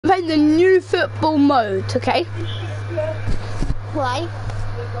playing the new football mode, okay? Why?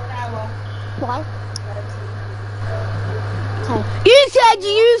 Why? Okay.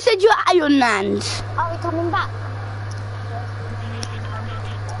 You said you're Iron Man. Are we coming back?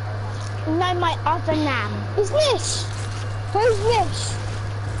 No, my other Nam. Who's this? Who's this?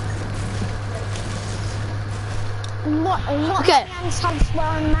 Not Okay. Nam's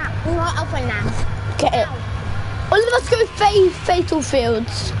husband, not other Nam. Okay. All of us go Fatal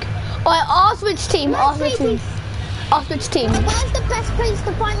Fields. Alright, ask which team. Ask which team. Ask which team. Where's the best place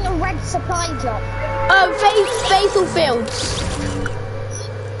to find a red supply drop? Fatal Fields.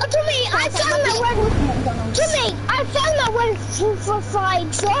 Jimmy, I found that red. Jimmy, I found that red supply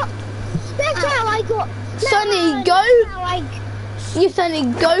drop. That's how I got. Sonny, go. You Sonny,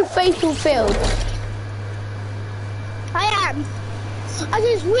 go Fatal Fields. I am. I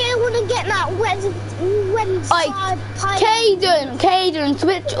just really want to get that red side pipe. Caden,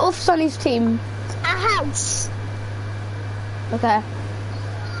 switch off Sonny's team. A house. Okay.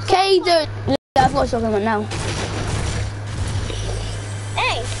 Caden. Yeah, I've got a shotgun right now.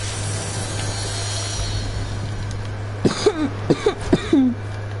 Hey.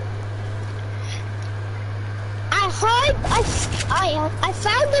 I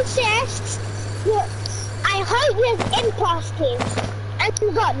found the chest. I hope there's imposters and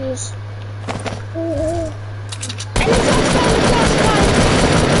guns. And it's also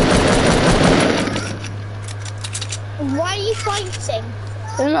why are you fighting?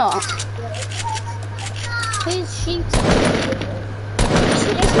 They're not. Who's shooting? It's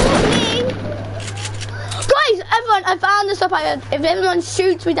not me. Guys, everyone, I found this up. If anyone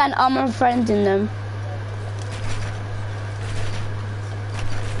shoots me down, I'm unfriending them.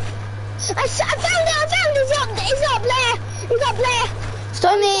 I found it! It's up there!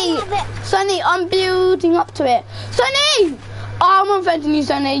 Sonny, I'm building up to it. Sonny! I'm unfriending you,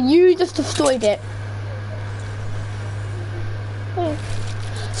 Sonny. You just destroyed it.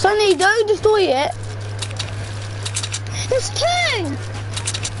 Sonny, don't destroy it. There's two!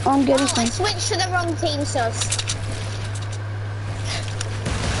 I'm getting I switched to the wrong team, sus.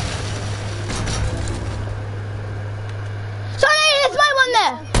 Sonny, there's my one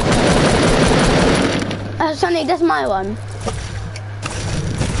there! Sonny, that's my one.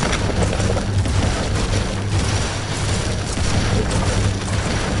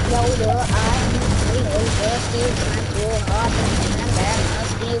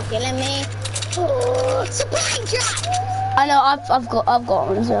 Killing me. Oh, supply drop! I know, I've got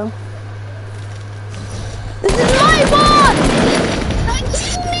one, so. This is my one! Don't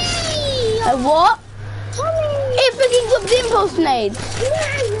kill me! What? Tommy! It freaking dropped the impulse grenade.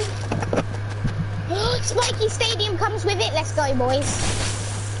 Spiky Stadium comes with it. Let's go, boys.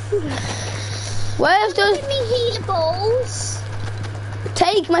 Where's those? Give me healables.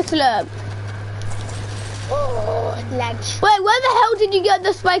 Take my slurp. Oh, ledge. Wait, where the hell did you get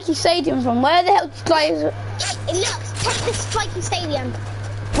the Spiky Stadium from? Where the hell guys? Look, take the Spiky Stadium.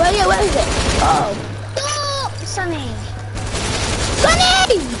 Where is it? Oh. Stop, Sonny.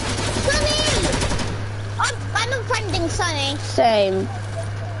 Sonny! I'm unfriending Sonny. Same.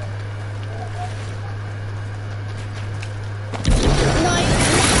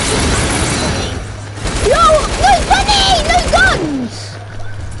 No, Sonny! No guns!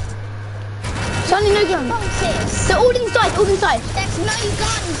 Sonny, no guns. They're all inside, There's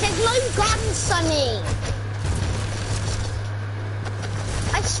no guns, Sonny.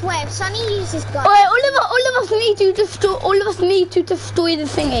 I swear, if Sonny uses guns. Alright, all of us need to destroy the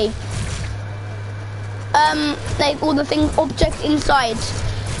thingy. Like all the objects inside.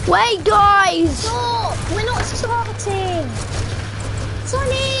 Wait, guys! Stop! We're not starting.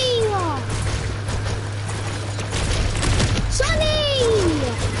 Sonny!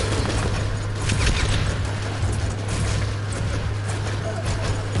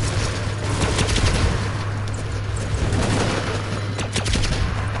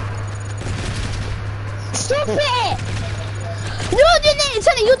 Stop it! You're doing it,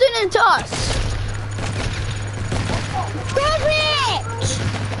 Sonny, you're doing it to us. Stop it!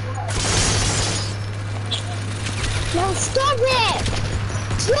 No, stop it!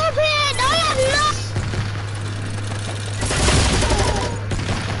 Stop it! I am not.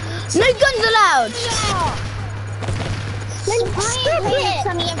 No guns allowed. Stop it!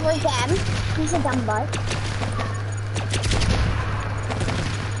 Sonny ever again. He's a dumbo.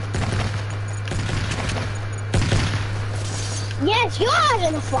 Yes, you're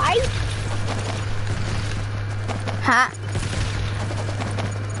having a fight. Ha.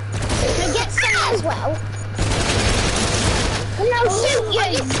 You'll get Sonny as well. And I'll shoot you.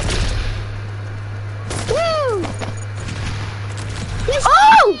 Woo!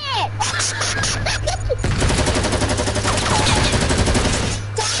 Oh!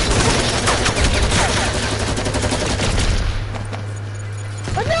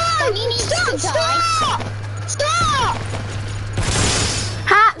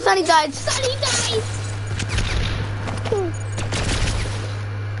 Sunny died. Sunny died.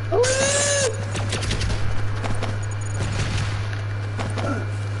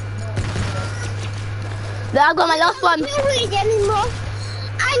 There, I got my last one. I don't read anymore.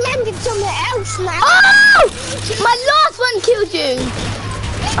 I landed somewhere else now. Oh! My last one killed you.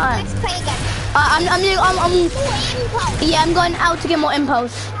 Alright. Let's play again. Yeah, I'm going out to get more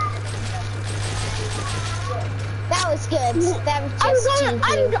impulse. That was good. That was just I'm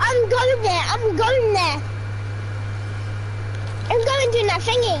going there. I'm going there. I'm going to that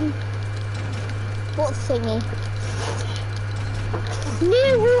thingy. What thingy?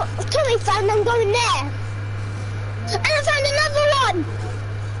 New Tommy found. I'm going there. And I found another one.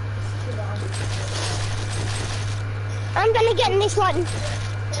 I'm gonna get this one.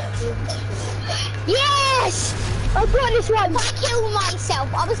 Yes! I got this one. If I kill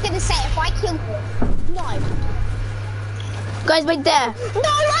myself, I was gonna say if I kill. No. Guys, right there.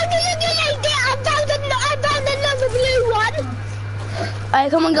 No, I'm gonna do like that. I found another blue one. Alright,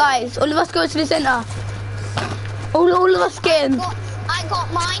 come on, guys. All of us go to the center. All of us get in. I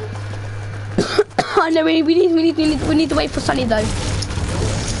got mine. I know we need to wait for Sunny though.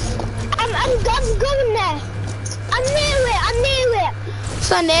 I'm going there. I'm near it.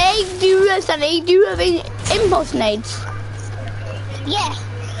 Sunny, do you have any impulse nades? Yeah,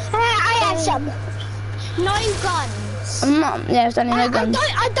 I have some. No guns. Yeah, Sunny, no guns.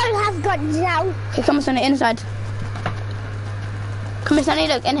 I don't have guns now. Okay, come on, Sunny, inside. Come on, Sunny,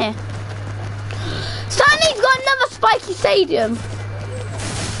 look, in here. Sunny's got another spiky stadium.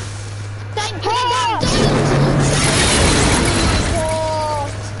 Don't.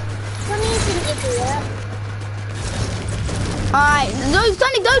 Sunny's an idiot. Alright, no,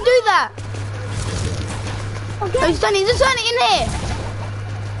 Sunny, don't do that. Okay. No, Sunny, just Sunny in here.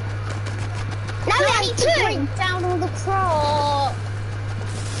 Now we need to break down all the crops.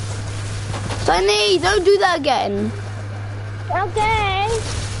 Sunny, don't do that again. Okay.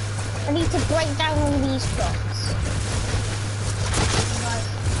 I need to break down all these crops.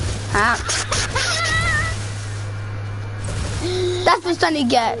 Ah. That's what Sunny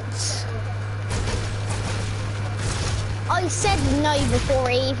gets. I said no before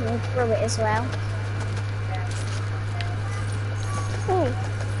I even threw it as well.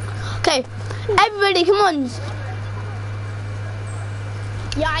 Okay, everybody, come on.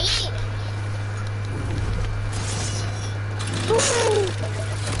 Yeah.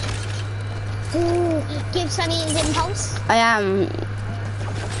 Give Sunny his impulse. I am.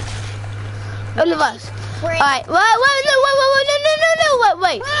 All of us. Wait. Alright, wait.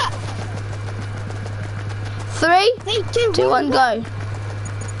 3, 2, 1, go.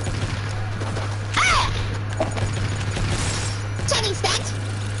 Sunny's dead.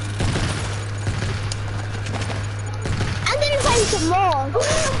 I'm gonna find some more.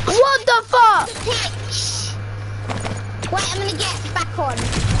 What the fuck? Pitch. Wait, I'm gonna get back on.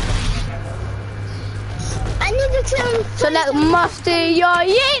 I need to kill. So let Musty your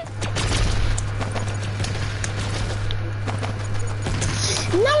yeet.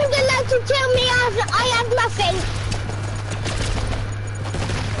 No one's allowed to tell me I have nothing.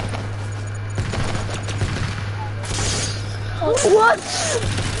 What?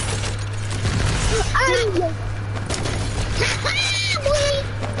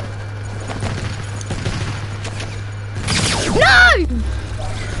 No!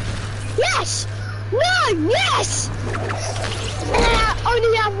 Yes! No! Yes! And I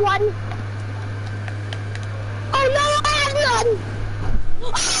only have one. Oh no, I have none!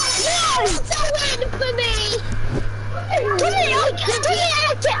 No! So weird for me! Tommy, I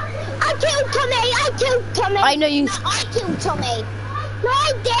killed Tommy! I killed Tommy! I know you. No, I killed Tommy! No, I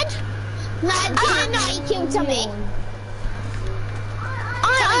did! No, I didn't know you killed Tommy!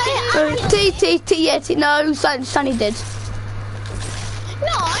 No, Sunny did.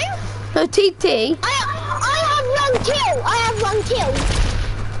 No! No, TT. I have one kill!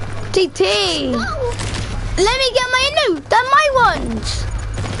 TT. No. Let me get my loot. They're my ones.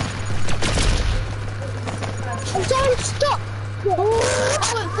 Don't stop! I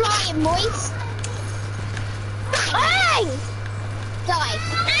went flying, boys! Hey! Die!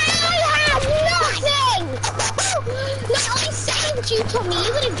 I have nothing! No, I saved you, Tommy.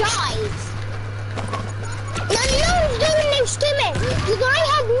 You would have died. No one's doing this to me because I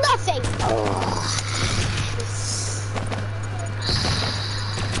have nothing.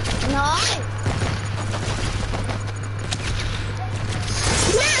 No.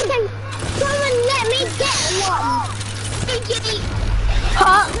 Man, someone let me get one.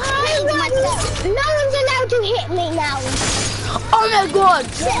 Huh? No one's allowed to hit me now. Oh my god.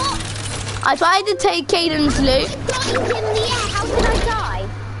 What? I tried to take Caden's loot. Flying in the air, how did I die?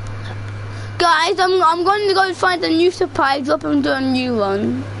 Guys, I'm going to go find a new supply drop and do a new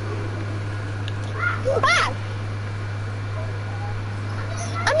one. Ah!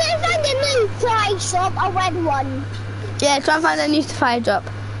 I'm gonna find a new price shop, a red one. Yeah, try and find a new supply drop.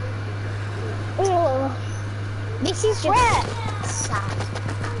 Oh, this is just sad.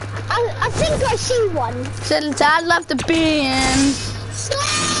 I think I see one. So Dad left the beans.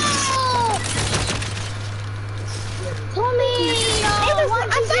 Stop! Tommy!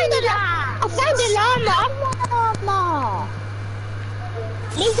 I found a llama.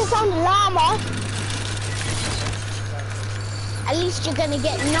 At least I found a llama. At least you're gonna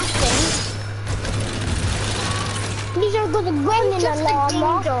get nothing. At least I'm gonna run in a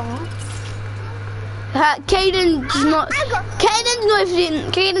llama. Caden's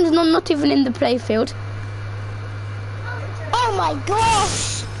not even in the playfield. Oh my gosh!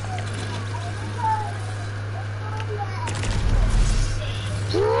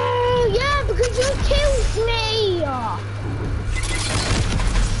 Yeah, because you killed me.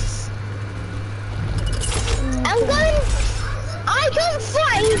 I can't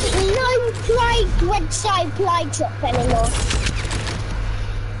find no website play shop anymore.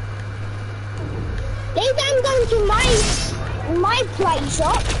 Maybe I'm going to my play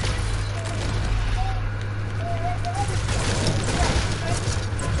shop.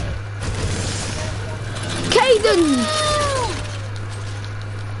 Caden!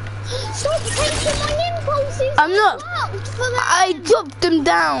 Stop taking my impulses. I'm not. I dropped them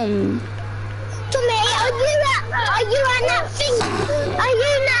down. Tommy, are you at that thing? Are you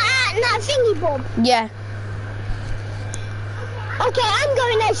at that thingy bob? Yeah. Okay, I'm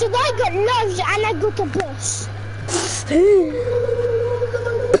going there. So I got loves and I got a bus.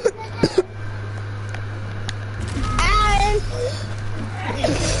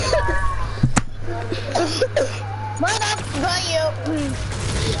 What up, got you?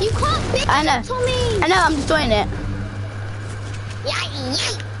 You can't pick I know. it, Tommy. I know. I'm destroying it. Yeah.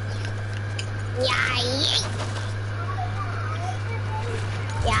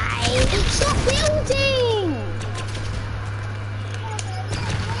 Stop building!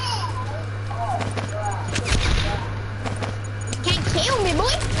 Can't kill me,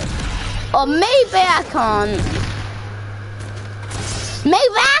 boy. Or maybe I can't.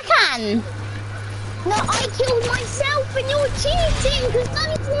 Maybe I can. No, I killed myself and you're cheating because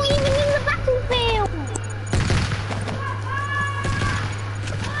Sonny's not even in the battlefield.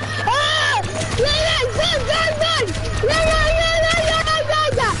 Ah! No!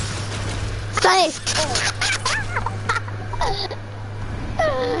 Sonny.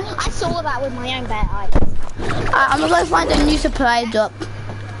 I saw that with my own bare eyes. I'm gonna go find a new supply drop.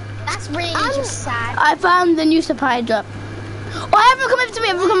 That's really just sad. I found the new supply drop. Oh, everyone come over to me.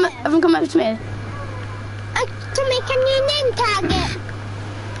 Everyone come over to me. Tommy, can you name tag it?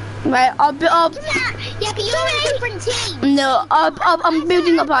 Right, I'll be up. Yeah, but you're on a different team. No, I'm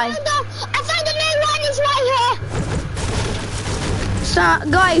building up high. I found a new one. It's right here. So,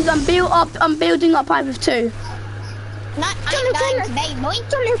 guys, I'm building up high with 2. No, I'm dying today, boy.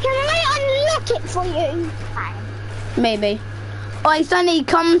 Tommy, can I unlock it for you? Maybe. Alright, Sunny,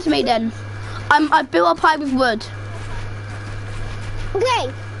 come to me then. I built up high with wood.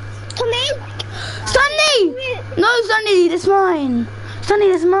 Okay. Tommy. Sunny! No, Sunny, this mine. Sunny,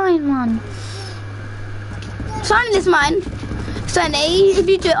 this mine, man. Sunny, this mine. Sunny, if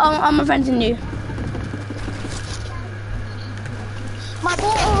you do it, I'm a friend in you. My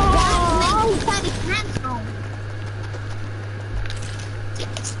boy.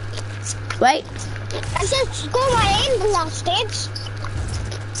 Wait. I just got my aim blasted.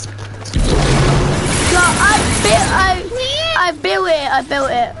 So I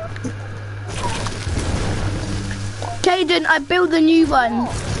built it. Caden, I built the new one.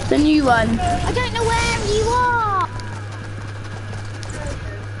 I don't know where you are.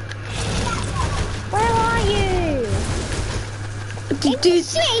 Where are you? Do you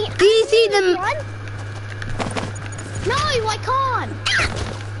see them? No, I can't.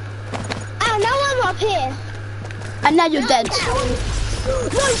 Oh, now I'm up here. And now you're dead. No.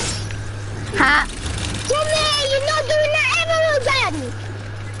 Ha! Tommy, you're not doing that ever again.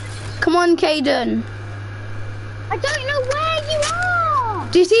 Come on, Caden. I don't know where you are.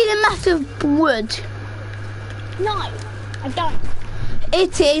 Do you see the massive wood? No, I don't.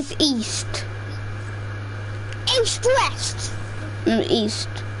 It is east. East west. East.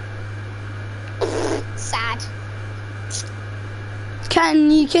 Sad. Can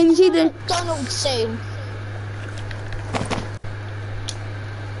you see the McDonald's soon.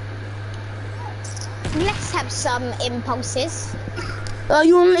 Let's have some impulses. Oh,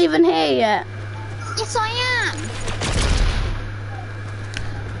 you aren't even here yet. Yes, I am.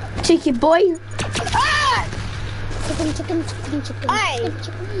 Cheeky boy. Ah! Chicken. Hey.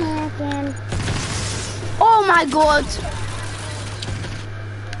 Chicken American. Oh my god.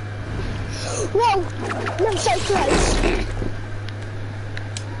 Whoa! I'm so close.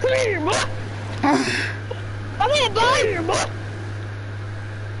 Come here, boy. Come here, boy. Come here, boy.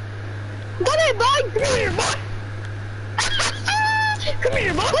 Come here, boy. Come here, boy. Come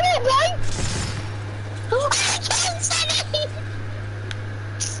here, boy. Come here, boy. Oh, I can't say it.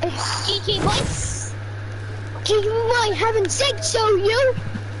 GG, boys. GG, boy, having sex, so you.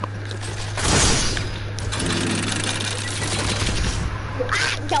 I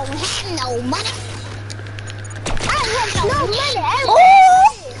don't have no money. I have no money. Oh!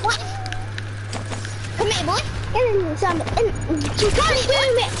 What? Come here, boy. You can't do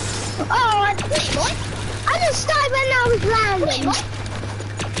it. Oh, come here, boy. I just died when I was landing. Come here, boy.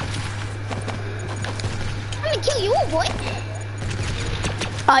 I'm gonna kill you all, boy.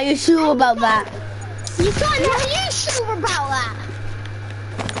 Are you sure about that? You can't. Are you sure about that?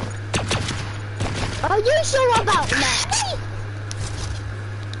 Are you sure about that?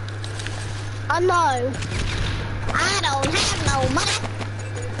 I know. I don't have no money.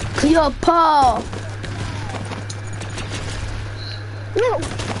 You're poor. No.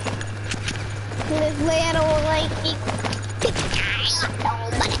 This little like no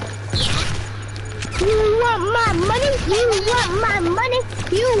money. Yeah. You want my money? You want my money?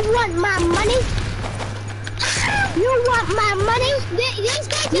 You want my money? You want my money? These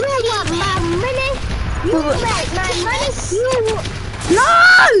guys you want my money? You want my money? No!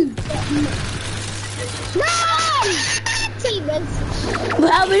 No! Teamers.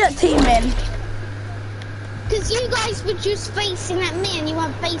 Well, how are we not teaming? Because you guys were just facing at me and you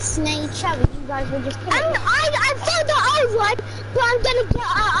weren't facing at each other. You guys were just... I thought that I was one, but I'm gonna get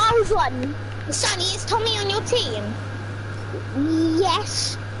I was one. Sonny, is Tommy on your team?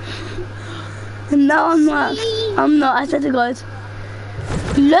 Yes. No, I'm not. I'm not. I said to God.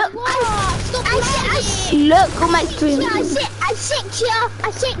 Look. Stop Look on my screen. I sit here.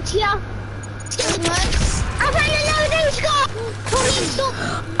 I ran another score. Tommy, stop.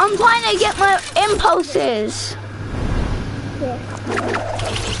 I'm trying to get my impulses.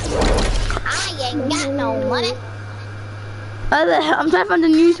 I ain't got no money. I'm trying to find the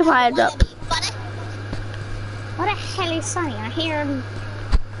new suppliers up. What the hell is Sonny? I hear him.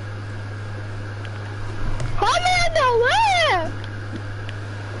 I'm in nowhere.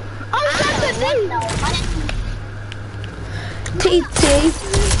 I'm TT.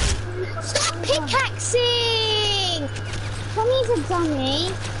 Stop pickaxing! Tommy's a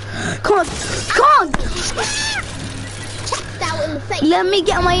dummy. Come on. Checked out in the face. Let me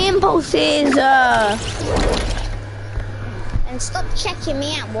get my impulses. And stop checking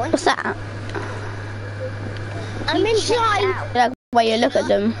me out, boy. What's that? I'm inside. Like where you look at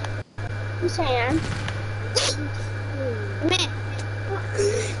them. Yes, I am. Come here.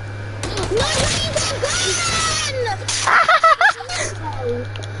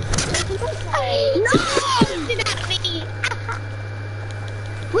 No, no, get out of me.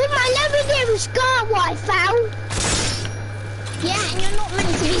 With my legendary scar I found. Yeah, and you're not meant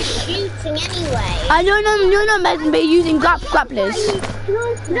to be shooting anyway. I don't know, you're not meant to be using grapplers.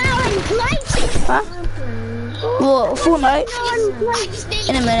 Now I'm playing. Huh? What, Fortnite?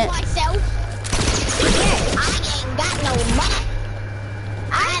 In a minute. Myself. I ain't got no money.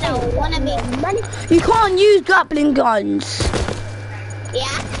 I don't want to be money. You can't use grappling guns.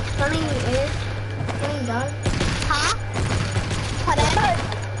 Yeah? Funny is. Huh? Pardon?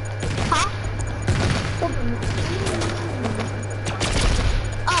 Huh?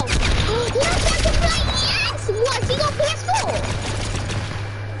 Oh. Yes, I can play. Yes! What? You got PS4?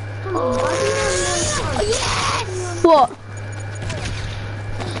 Oh, yes! What?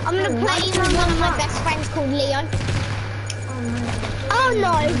 I'm gonna play with one of my best friends called Leon. Oh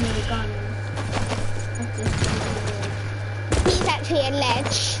no! He's actually a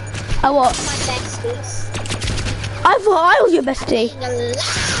ledge. Oh, what? My besties. I thought I was your bestie.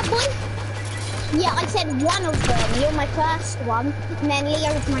 Yeah, I said one of them. You're my first one, and then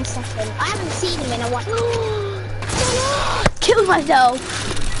Leo was my second. I haven't seen him in a while. Killed myself.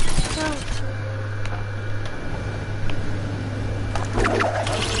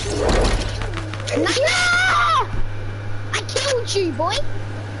 No! I killed you, boy.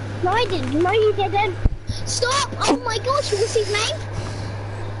 No, I didn't. No, you didn't. Stop! Oh my gosh, what's his name?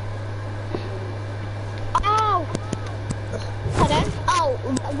 Oh. Pardon? Oh,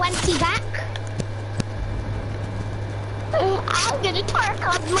 when's he back? I'm gonna twerk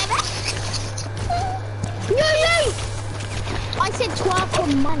on money. No! I said twerk on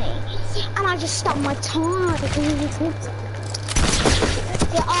money, and I just stuck my tongue.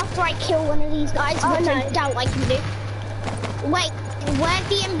 Yeah, after I kill one of these guys, which I doubt I can do. Wait, where's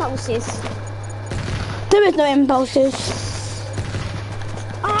the impulses? There is no impulses.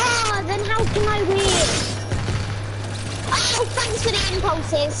 Ah, then how can I win? Oh, thanks for the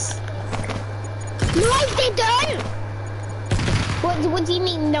impulses. No, I didn't. What do you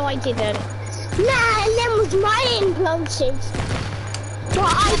mean, no, I didn't? Nah, them was my impulses. Well,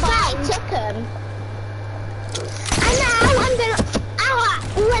 I took them. And now I'm gonna,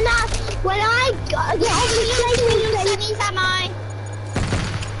 when I get on the plane, am I?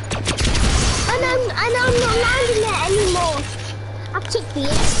 And I'm not landing it anymore. I took the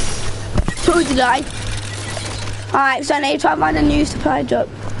air. So did I. Alright, so I need to find a new supply drop.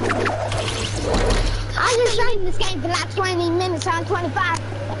 I've been playing this game for like 20 minutes, I'm 25.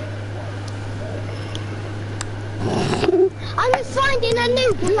 I'm finding a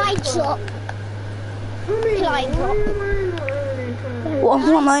new light shop. Light drop. What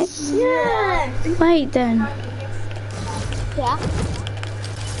am I? Yeah. Wait then. Yeah.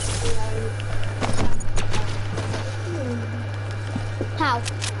 How?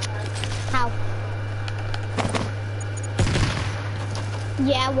 How?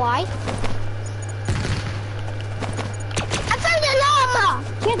 Yeah, why? I found a llama!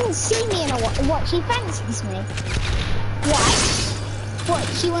 She hasn't seen me in a while. What? She fancies me. Why? What?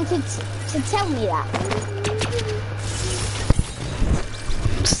 She wanted to tell me that.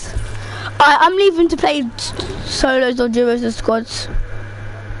 I'm leaving to play solos or duos or squads.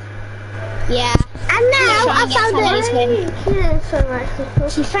 Yeah. And now I found it.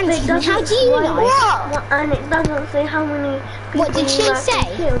 She fancies me. How do you know? What? And it doesn't say how many. What did she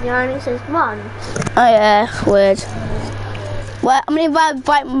say? It only says one. Oh yeah, weird. Well, I'm gonna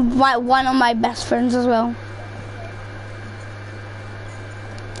invite one of my best friends as well.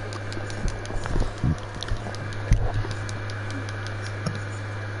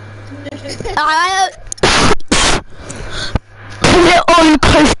 Put it on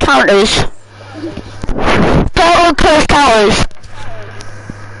close counters. Put it on close counters.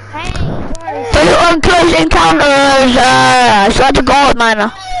 Hey, Put it on close encounters. I swear to God,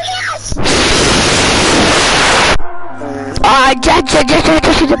 man.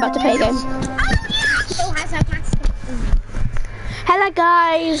 Just about to play a game. Hello,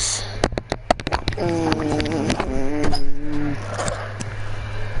 guys.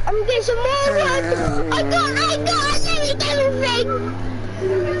 I'm getting some more blood. I got everything.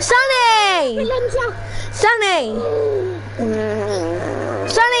 Sunny!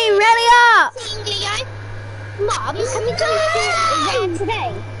 Sunny, ready up! Mom, can we go there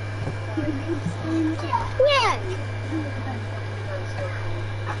today? Yeah.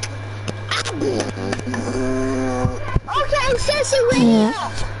 Okay, Ceci, ready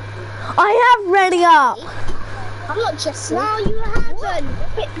up. I have ready up. I'm not Jessie. No, you haven't.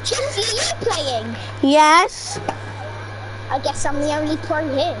 Jessie, are you playing? Yes. I guess I'm the only pro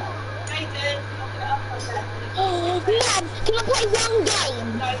here. Man, can I play one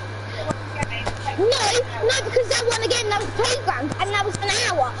game? No, because that one again, that was playground, and that was an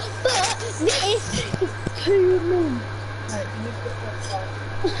hour. But this is 2 minutes.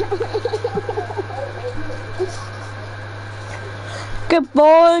 Good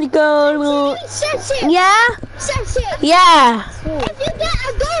boy, girl. Ceci. Yeah? Ceci. Yeah. If you get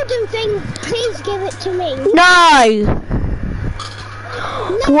a golden thing, please give it to me. No.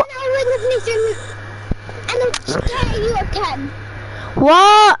 No, I wouldn't listen. And I'll scare you again.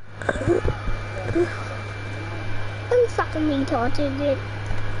 What? I'm fucking retarded, dude.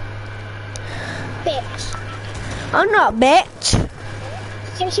 Bitch. I'm not, bitch.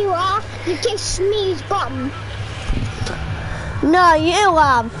 Yes, you are. You kissed me's bum. No, you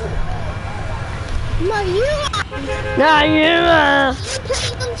are. No, you are. No, you are. You're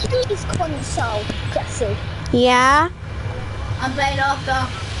playing on Tony's console, Jessie. Yeah. I'm playing after.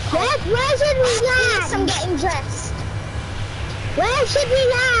 Where should we land? I'm getting dressed. Where should we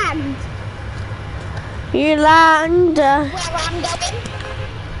land? You land. Where I'm going?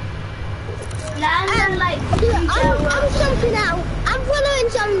 Land like. I'm jumping out. I'm following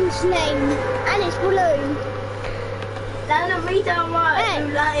someone's name, and it's Blue. Land at Rita Road. Hey.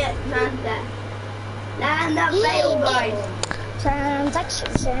 Land there. Land at Vale Road.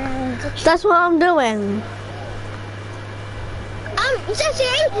 Transaction. That's what I'm doing. Jessie.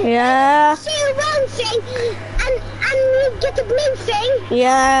 Yeah. See the brown thing, and you get the blue thing.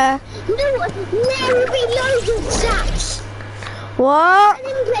 Yeah. No, there will be loads of sacks. What? And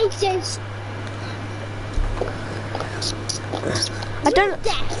in places. I don't.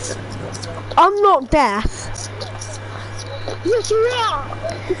 Death. I'm not deaf. Yes, you are.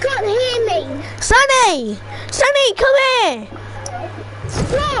 You can't hear me. Sunny! Sunny, come here!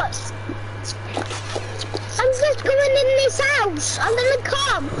 What? I'm just going in this house. I'm gonna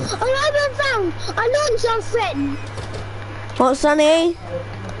come. I found a launch something. What, Sonny?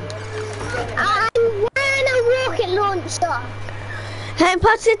 I'm wearing a rocket launcher. Hey,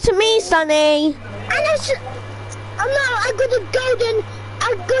 pass it to me, Sonny. And it's, I got a golden,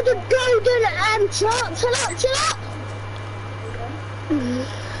 chill up.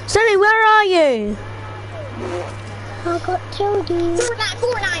 Sonny, where are you? I got killed.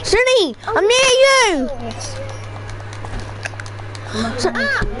 Fortnite. Sonny, I'm near you.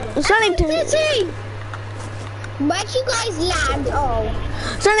 Sonny, City. Where'd you guys land? Oh.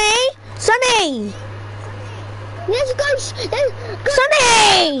 Sonny. Let's go.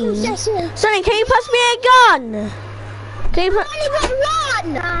 Sonny! Sonny, can you pass me a gun? Can you run?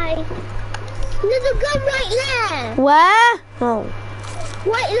 There's a gun right there. Where? Oh.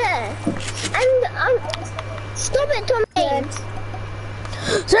 Right there. And stop it, Tommy.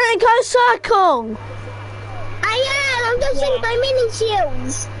 Sonny, go circle. I'm just my mini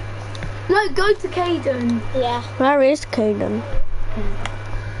shields. No, go to Caden. Yeah. Where is Caden?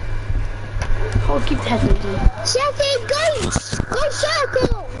 I'll keep testing you. Jesse, go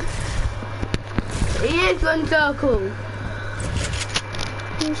circle. He is one circle.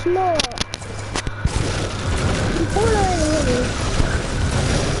 He's not.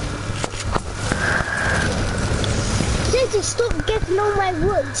 Jesse, stop getting on my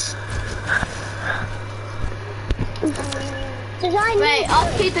woods. Wait,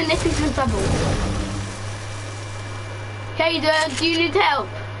 I'll keep the nipping in trouble. Caden, do you need help?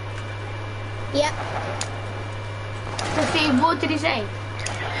 Yep. Steve, what did he say?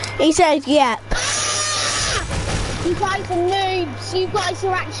 He said, yep. You guys are noobs. You guys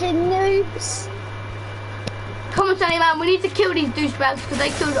are actually noobs. Come on, Sonny man, we need to kill these douchebags because they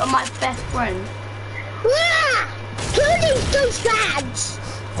killed my best friend. Kill these douchebags.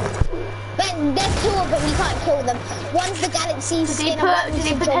 But there's two of them, you can't kill them. One's the galaxy skin and one's Did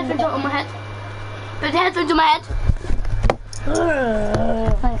he put the headphones on my head? Put the headphones on my head.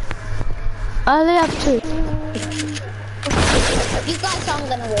 I only have two. You guys aren't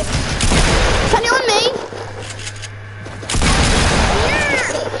gonna win. Sonny on me!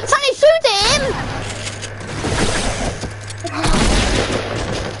 Yeah. Sonny, shoot him!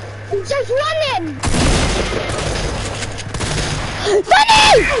 He's just running!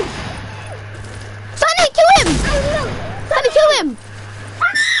 Sonny! Sonny, kill him! Oh no! Sonny, kill him!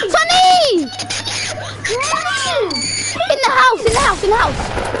 Sonny! In the house!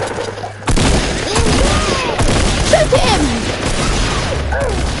 Shoot him!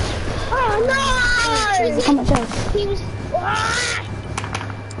 Oh no! How much else? He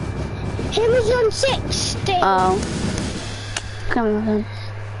was on 60. Oh. Come on then.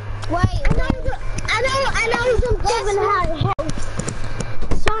 Wait, and I was on 7 health.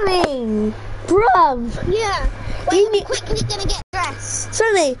 Sonny! Bruv! Yeah. Wait, I'm quickly gonna get dressed.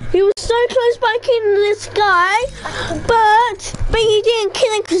 Sonny, he was so close by killing this guy, but you didn't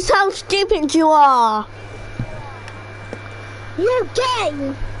kill him because how stupid you are. You're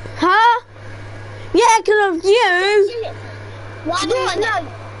gay. Huh? Yeah, because of you. Why no?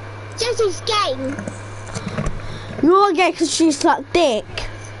 Jesse's gay. You're gay because she sucked dick.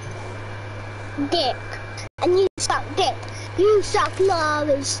 Dick. And you suck dick. You suck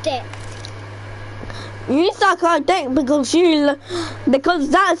Lara's dick. You suck her dick because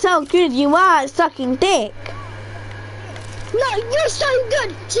that's how good you are at sucking dick. No, you're so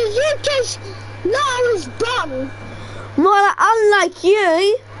good. So you kiss Lara's bum. Well, unlike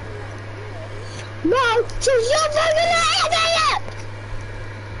you. No, so you're fucking an idiot.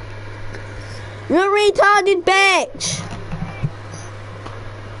 You're a retarded bitch.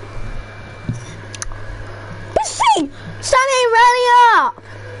 See, Sonny, rally up.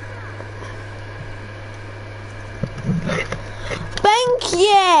 Thank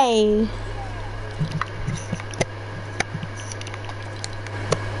you.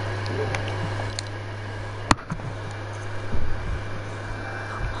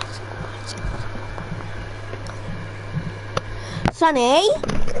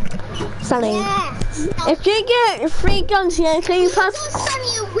 Sonny? Yeah. If you get 3 guns here, can you pass? saw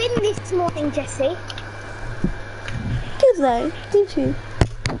Sonny a win this morning, Jesse. Did they? Did you?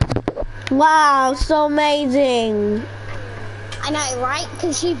 Wow, so amazing. I know, right?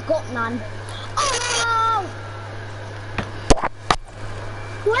 Because you've got none. Oh!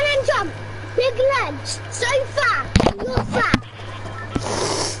 One and jump. Big legs. So fat. You're fat.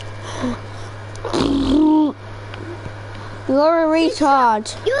 You're a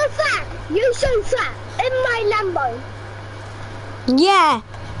retard. You're fat. You're so fat. In my Lambo. Yeah,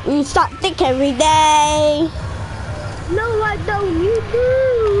 you suck dick every day. No, I don't. You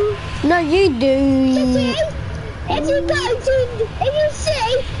do. No, you do. If you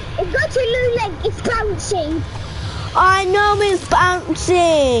see, it got to look like it's bouncy. I know it's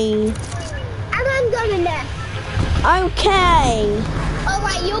bouncy. And I'm going there. Okay.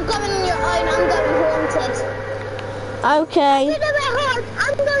 Alright, you're going on your own, I'm going haunted. Okay.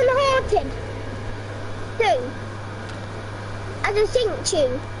 I'm going haunted. Too. As a sync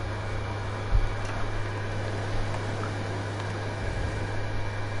tune.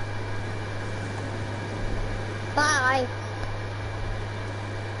 Bye.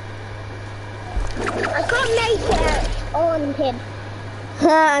 I can't make it haunted.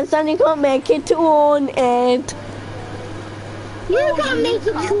 Ha, Sonny can't make it to haunted. You can't make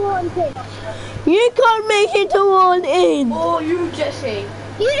it haunted. You can't make it to haunted. Oh, you, Jesse.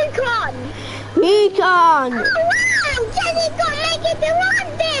 You can't. He can't. Oh wow, Jesse can't make it to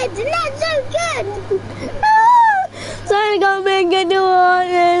haunted. That's so good. Sonny can't make it to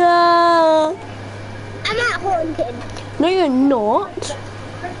haunted. I'm not haunted. No, you're not.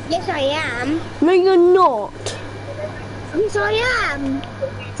 Yes, I am. No, you're not. Yes, I am.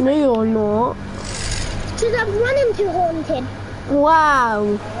 No, you're not. Because I'm running to haunted.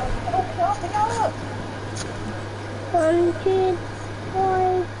 Wow. Haunted.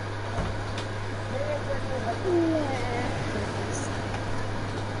 Boy.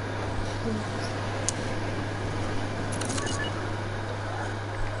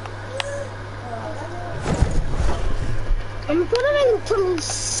 I'm following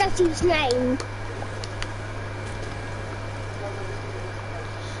Seti's name.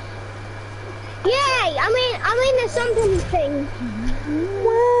 Yay! I'm in the something thing.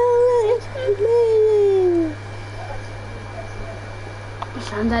 Well, it's amazing.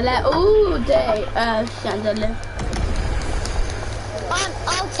 Chandelier all day. Chandelier.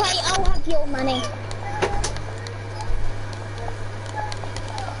 I'll have your money.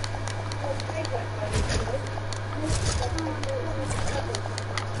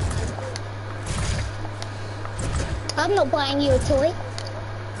 I'm not buying you a toy.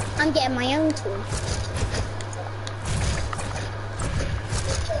 I'm getting my own toy.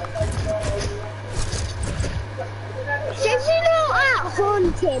 Says you're not at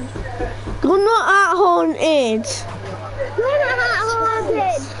haunted. You're not at haunted. You're not at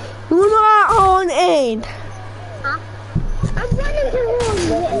haunted. You're not at haunted. Huh? I'm running to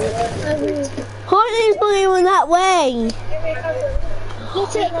haunted. Haunted's not even that way.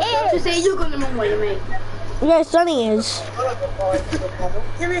 Yes, it To is. say you're going the wrong way, mate. Yeah, Sonny is.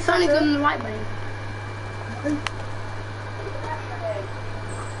 Sonny's going the right way.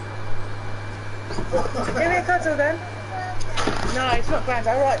 Give me a cuddle then. No, it's not grand.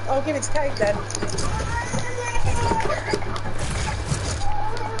 All right, I'll give it to Kate then.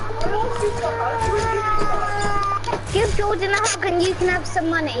 Give Jordan a hug and you can have some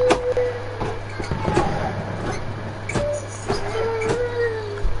money.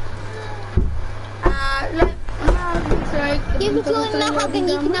 Sorry. Give Jordan a hug and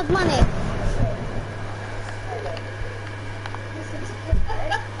you can have money.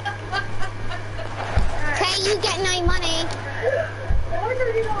 Okay, you get no money.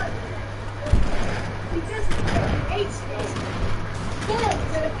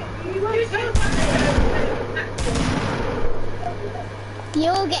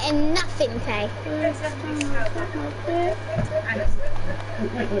 You're getting nothing, Kay.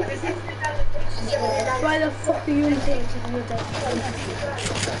 Why the fuck are you in the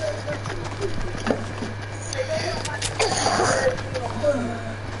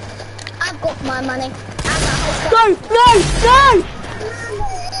I've got my money. No, no, no!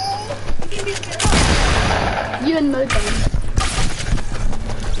 You and Modem.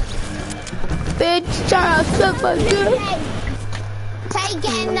 Bitch, trying to flip my good. Tay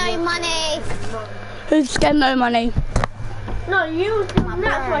getting no money. Who's getting no money? No, you was doing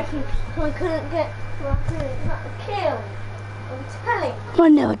that so I couldn't get the kill. I'm telling you. I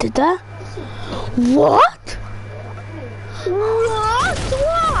never did that. What? What?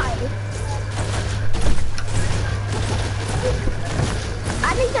 Why? I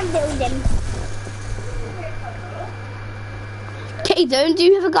think I'm building. Kaden, do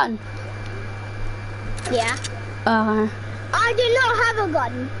you have a gun? Yeah. I do not have a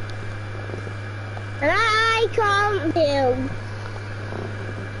gun. And I can't build.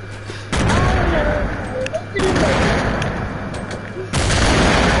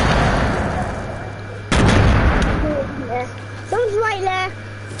 Someone's right there.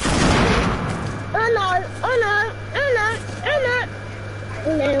 Oh no, oh no, oh no, oh no.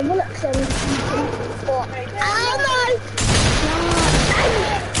 Oh no, we're not some. Oh no!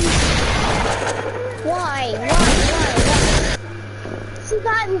 Why? Why? Since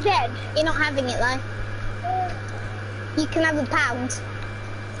I'm dead. You're not having it though. You can have £1.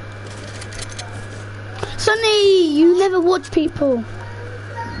 Sonny, you never watch people.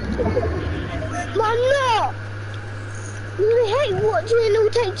 I'm not. I hate watching it all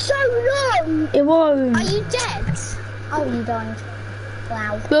take so long. It won't. Are you dead? Oh, you died.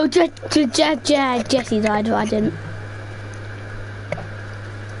 Wow. Well, Jesse died, but I didn't.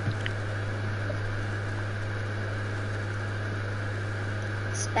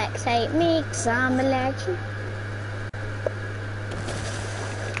 Spectate me, 'cause I'm a legend.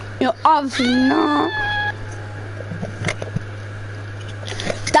 You're obviously not.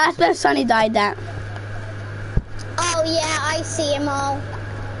 That's where Sonny died at. Oh yeah, I see him all.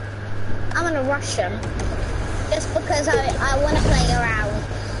 I'm gonna rush him. Just because I want to play around.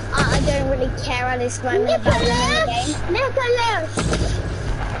 I don't really care at this moment about winning the game. Nicholas!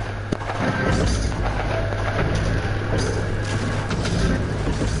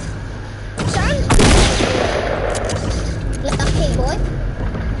 Lucky boy.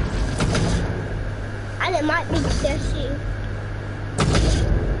 And it might be Jesse.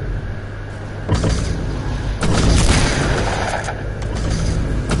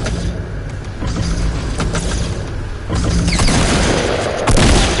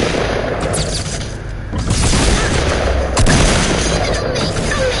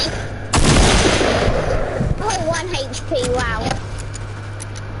 Wow.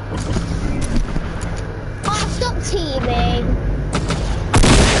 Oh, stop teaming.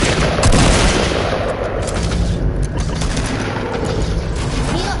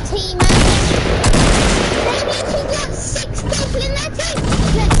 You got teamers. They've actually got 6 people in their team.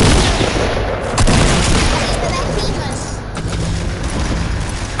 They're teamers.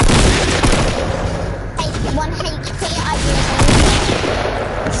 Hey, 1 HP, I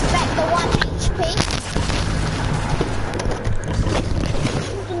expect the 1 HP.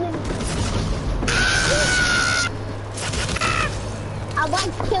 I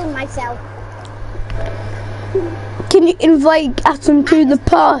won't kill myself. Can you invite Aston to the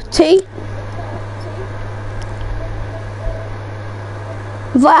party?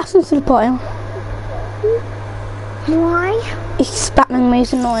 Invite Aston to the party. Why? He's spamming me,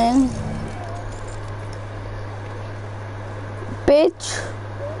 it's annoying. Bitch.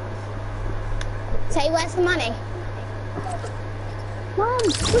 Say, where's the money? Mom,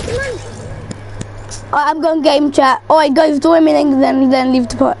 where's the money? I'm going game chat. Alright guys, join me then leave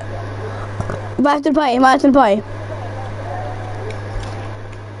the party. Back to the party, back to the party.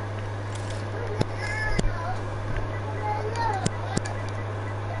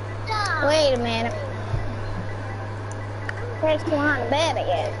 Wait a minute. Where's going on bed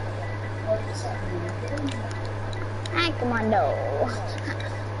again? Hi, Commando.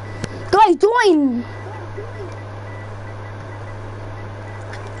 Guys, join!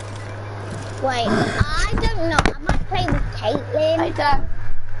 Wait, I don't know. I might play with Caitlin. Right there.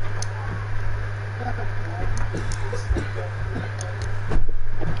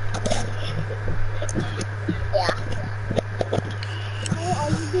 Yeah. What are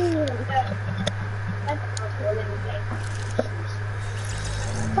you doing?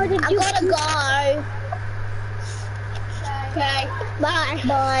 I gotta go. Okay. Bye.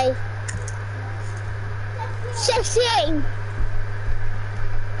 Bye. 16.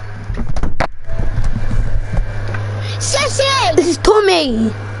 16. This is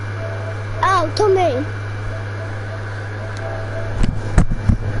Tommy! Oh, Tommy.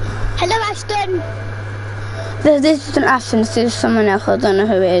 Hello, Ashton. This isn't Aston, this is someone else, I don't know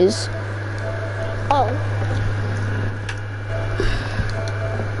who it is. Oh.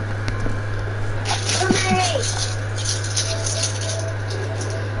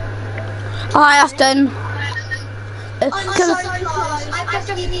 Hi Aston. I'm so close. I've got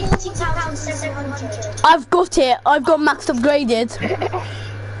 £40,700. I've got it, I've got maxed upgraded.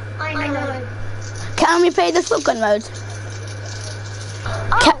 I know. Can we play the shotgun mode?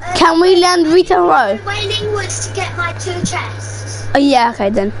 Can we land Retail Row? Waiting was to get my 2 chests. Oh yeah,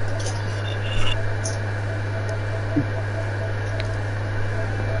 okay then.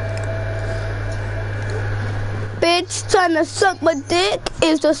 Bitch trying to suck my dick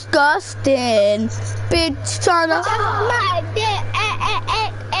is disgusting. Bitch trying to... My dick.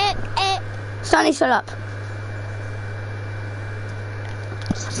 Sonny, shut up.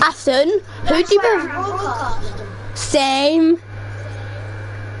 Aston, who do you prefer? Same.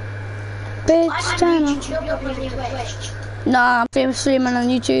 Bitch trying to... Nah, I'm streaming on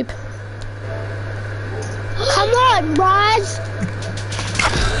YouTube. Come on, Braz.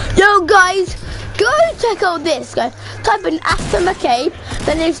 Yo guys, go check out this guys. Type in Aston McCabe,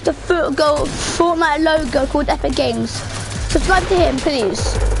 then there's the Fortnite logo called Epic Games. Subscribe to him,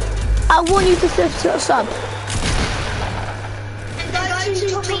 please. I want you to sub. And go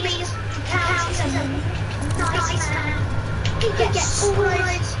to Tommy's house and nice man. He gets all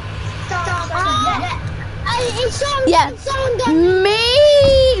those stars. Yeah,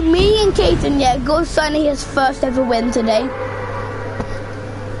 me and Kaden, yeah, got Sonny his first ever win today.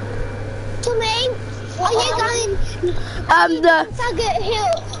 Tommy, are you going? Faggot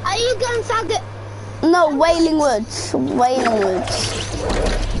Hill. Are you going Faggot? No, Wailing Woods.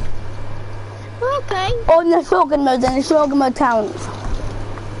 Okay. Or in the Shotgun mode, then the Shotgun mode counts.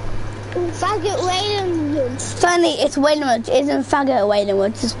 Faggot Wailing Woods. Sonny, it's Wailing Woods. It isn't Faggot at Wailing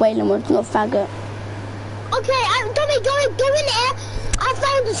Woods. It's Wailing Woods, not Faggot. Okay, Tommy, go in there. I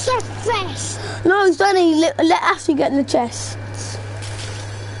found a chest fresh. No, Sonny, let Ashley get in the chest.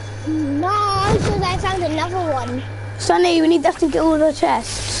 No, because I found another one. Sonny, we need Ashley to get all the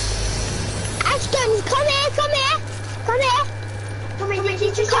chests. Ashton, come here. Tommy, did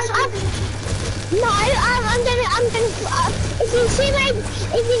you just... No, I'm gonna, if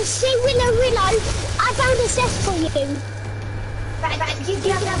you see Willow, I found a chest for you. Right, you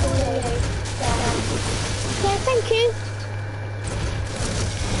have that one. Yeah, thank you.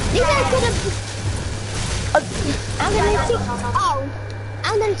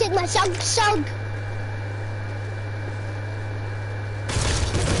 I'm gonna take my sug.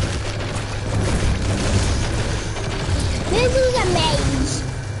 This is a maze.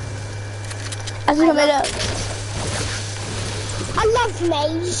 I love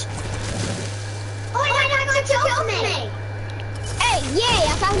maze. Oh, I got to me. Hey, yay, I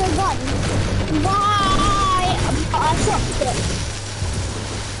found a gun. Bye. I dropped it.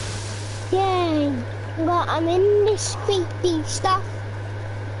 Yay. But I'm in this creepy stuff.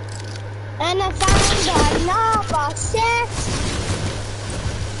 And I found another chest.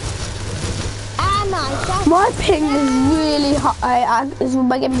 And I just... My ping is really high. It's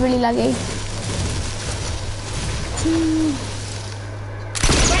getting really laggy.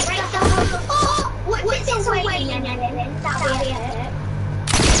 What's this way?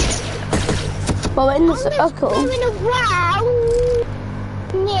 Well, we're in the circle. I'm going around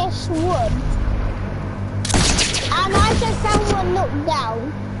this wood. And I just found one knocked down.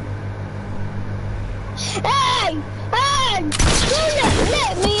 Hey!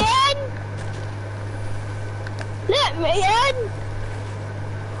 Let me in! Let me in!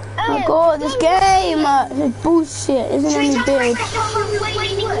 Oh my god, this game is bullshit. Isn't any build?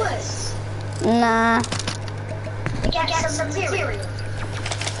 Nah. Get some material.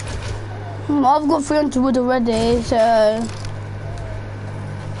 I've got 300 wood already, so...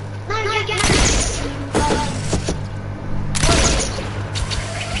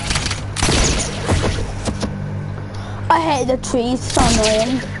 I hate the trees, it's so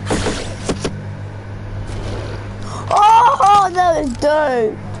annoying. Oh, that was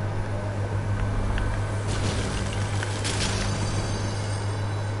dope.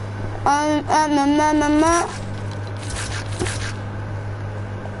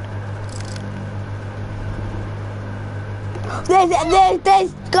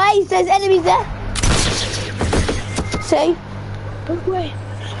 There's guys, there's enemies there. See? Wait.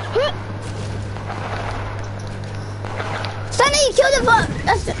 Sonny, kill the bot!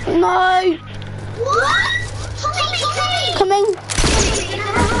 No! What? Coming!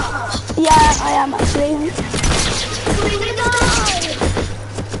 Yeah, I am actually.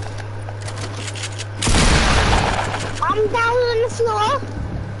 I'm down on the floor.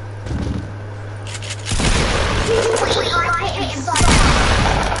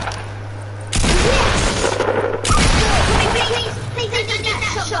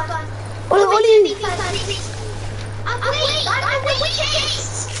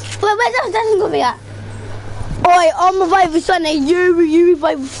 Where's that gonna be at? Oi, I'm reviving Sonny. You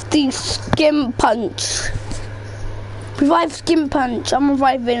revive the skin punch. Revive skin punch. I'm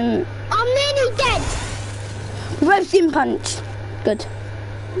reviving. I'm nearly dead. Revive skin punch. Good.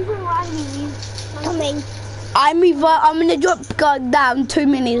 I'm reviving you. Coming. I'm gonna drop guard down 2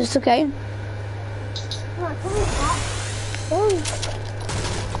 minutes, okay?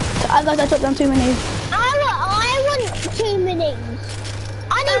 I got to drop down 2 minutes. I want 2 minutes.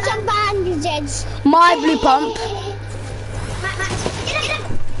 I need some bandages. My blue pump.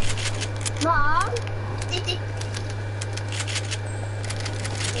 Mom?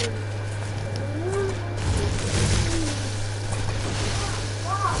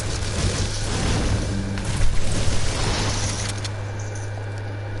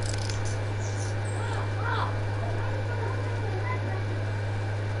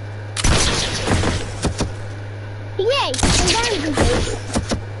 Yay, some bandages.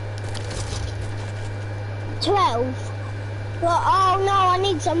 12. Well, oh no, I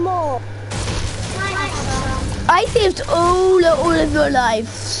need some more. I saved all of your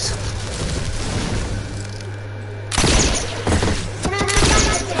lives.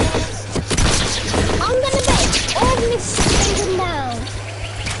 I'm gonna make all this taken down.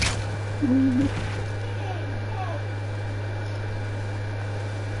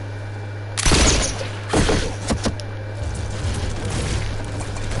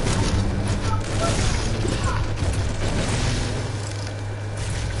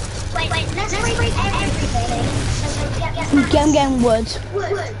 Wait, let's break everything. I'm getting wood.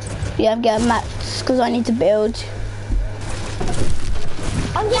 Wood. Yeah, I'm getting mats because I need to build.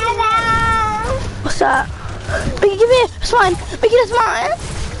 I'm getting down. What's that? Mickey, give me it. That's mine. Mickey, that's mine.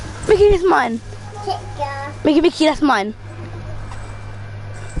 Mickey, that's mine. Mickey, that's mine.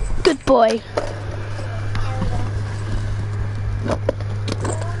 Good boy.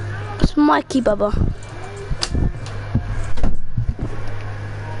 It's Mikey, Bubba.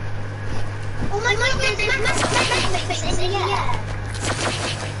 Oh my goodness, there's massive in the air.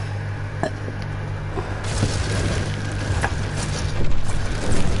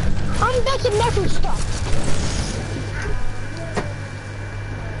 I'm making metal stuff.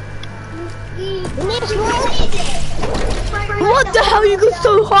 What the hell? You go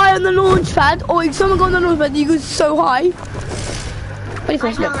so high on the launch pad? Or if someone got on the launch pad, you go so high. What do you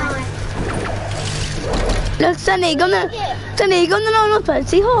think? Look, Sunny, go on the launch pad.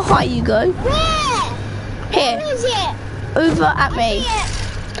 See how high you go. Where? Here. Where is it? Over at me.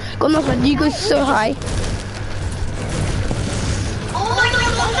 Go on the launch pad. You go so high. Oh my god,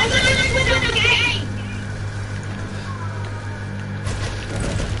 okay.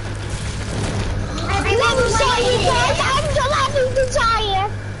 I'm still having to tire.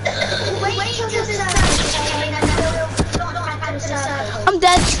 Wait till the circle. I'm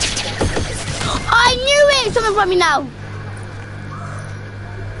dead. I knew it! Someone find me now.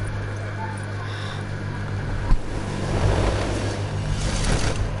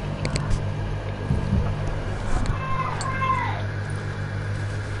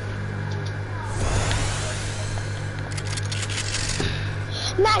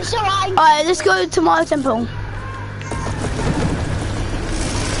 That's alright. Alright, let's go to my temple.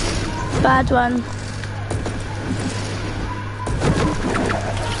 Bad one.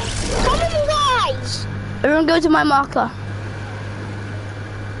 Come on, guys. Everyone go to my marker.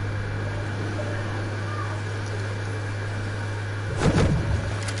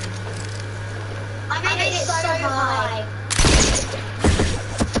 I made it so high.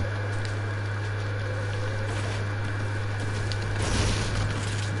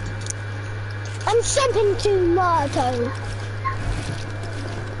 I'm jumping to Marto.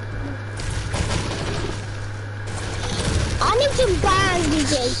 I need some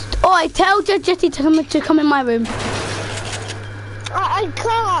bandages. Oh, tell Jesse to come in my room. I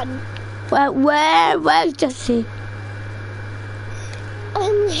can't. Where's Jesse?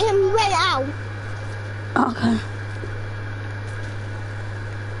 Him went out. Okay.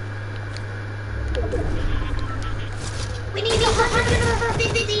 We need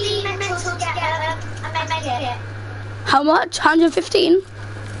 150 metal to get a medkit. How much? 115?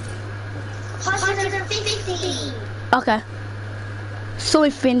 150. Okay. Sorry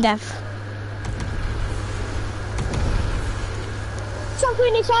for being deaf.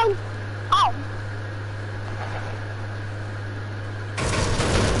 Something is on. Oh.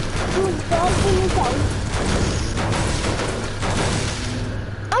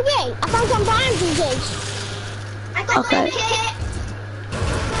 Okay, I found some bandages. I got Okay. medkit.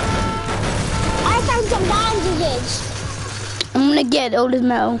 I found some bandages. I'm gonna get all this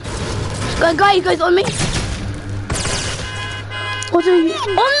metal. Guys, on me. What are you?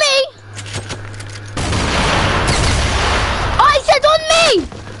 On me! I said on me!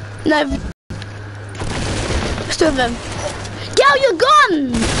 No. There's two of them. Get out your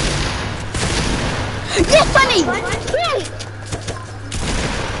gun! Yes, Bunny!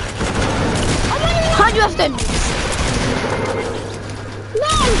 How'd you have them?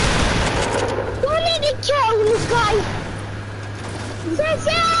 No! We need to kill this guy!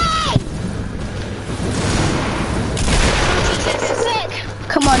 Sissy! Quick!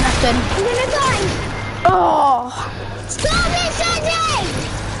 Come on, Aston. I'm gonna die! Oh! Stop it, Sissy!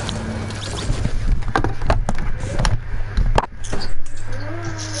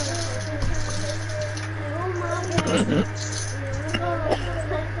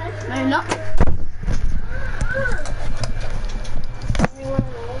 No, you're not.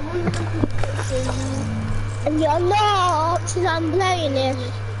 And you're not, because I'm playing it.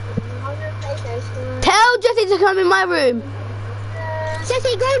 Tell Jesse to come in my room.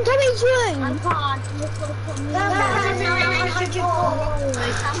 Ceci, go in Tommy's room.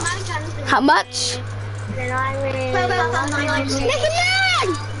 How much?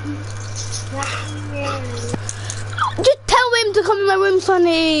 Just tell him to come in my room,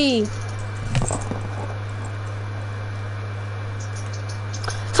 Sonny.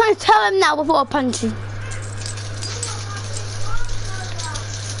 Sonny, tell him now before I punch you.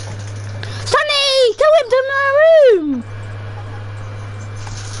 Sonny, tell him to come in my room.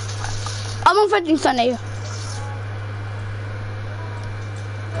 I'm unfriending Sonny.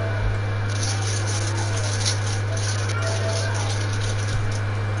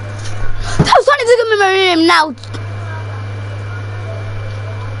 Tell Sonny to come in my room now.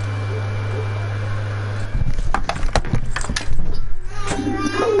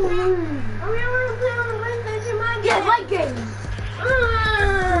 Yeah, my game.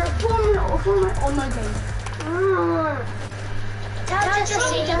 4 minutes on my game. Oh,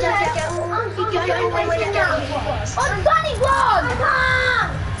 Sonny won!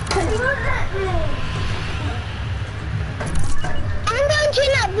 I'm going to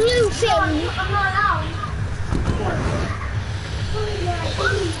that blue thing. I'm not allowed.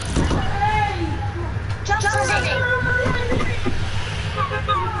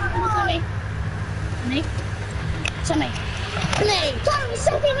 Sonny. Play. Tom,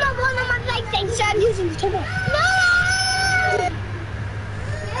 something not one on my PlayStation. I'm using the table. No!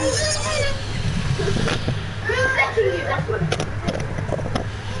 Who's letting you? That's what.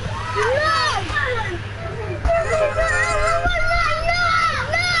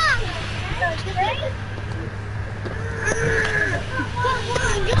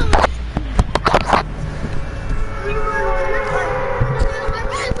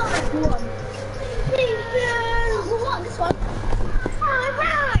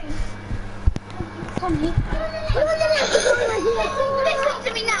 Listen to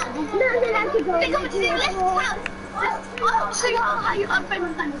me now. They're going to the left house. I'll show you how you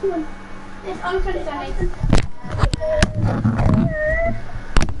unfriend them. Yes, unfriend Sonny.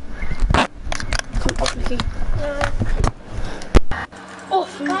 Come off, Mickey.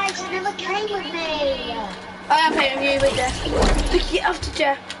 Off. Guys, you never played with me. I am playing with you, wait there. Mickey, off the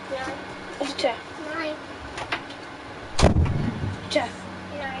chair. Off the chair. Chair.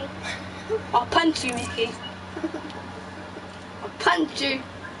 I'll punch you, Mickey. I'll punch you.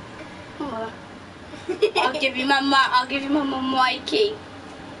 I'll give you my Mikey.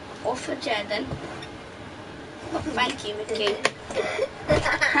 Off the chair then. Thank you, Mickey.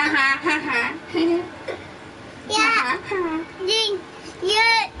 Yeah.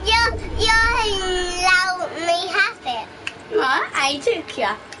 You allow me have it. What? I took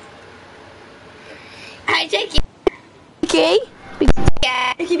ya. I took you. Mickey?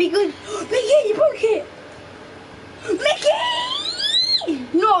 Yeah. Mickey, be good. Mickey, you broke it. Mickey!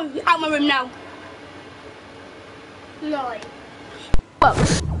 No, out my room now. No. Well,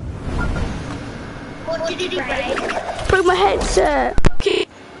 What did you break? broke my headset. Okay.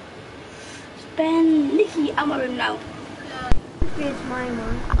 Ben, Mickey, out my room now. Here's my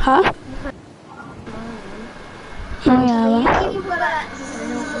one. Huh? Oh yeah.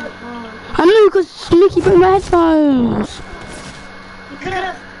 I know because Mickey broke my headphones. You could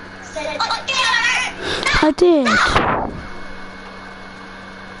have said, I did.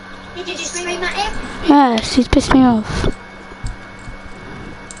 Did you just scream at him? Yes, he's pissed me off.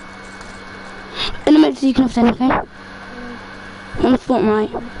 In a minute, you can have anything. On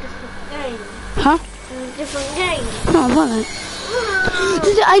Fortnite. Huh? Different game. No, I want it.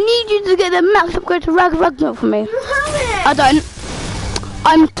 I need you to get the max upgrade to Ragnarok for me. You have it. I don't.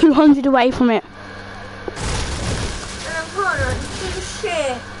 I'm 200 away from it. And I can't. Give a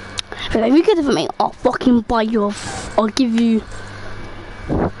shit. But if you get it for me, I'll fucking buy you. I'll give you.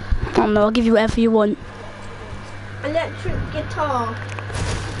 I don't know. I'll give you whatever you want. Electric guitar.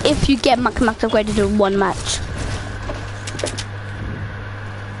 If you get max upgraded in one match.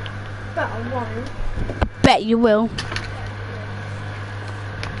 But I won't. Bet you will.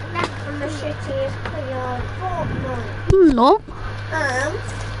 That's from the shittiest player Fortnite. No.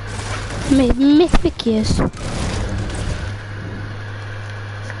 Miss Vicky is.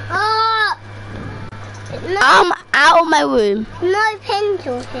 Oh! I'm out of my room. No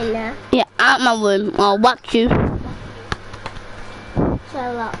pencils in there. Yeah, out of my room. I'll whack you.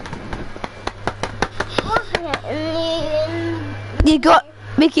 Shut up. You got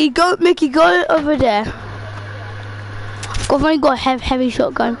Mickey. Go over there. I've only got a heavy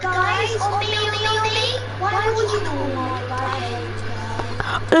shotgun. Guys, on me. Why would you do that?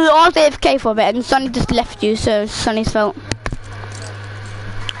 I was AFK for a bit, and Sonny just left you, so it's Sonny's fault.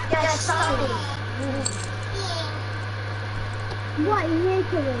 Yes, sorry. What are you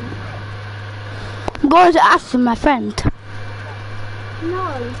doing? I'm going to ask him, my friend.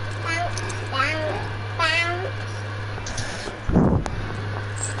 No.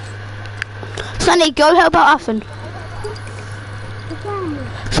 Sonny, go help out Affen.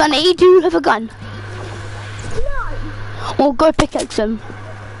 Sonny, do you have a gun? No. Well, go pickaxe him.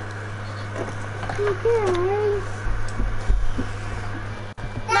 Okay.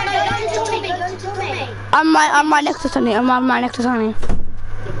 No, go to Tommy. I'm right next to Sonny. I'm right next to Sonny.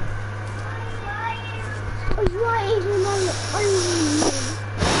 It's right even on the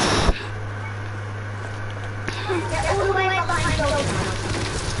all the way behind your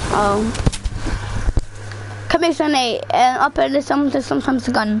Oh. Come here, Sonny. Up there, there's sometimes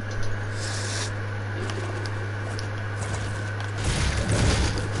a gun.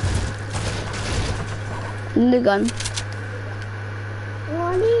 The gun.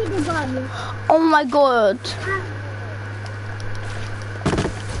 I need a gun. Oh my god.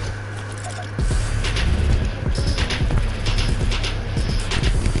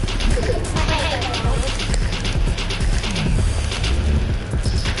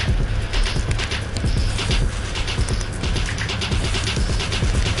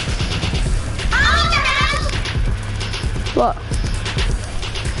 What?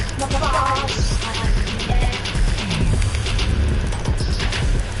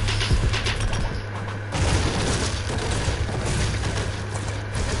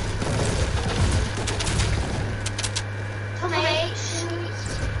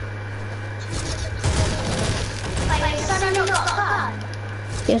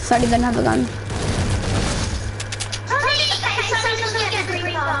 Yes, Sonny doesn't have a gun.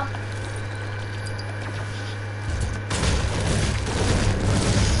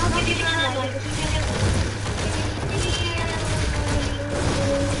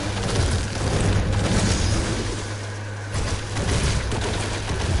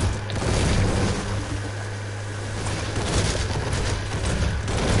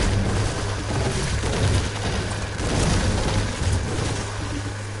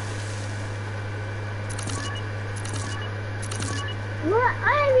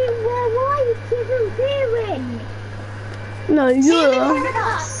 No, you're.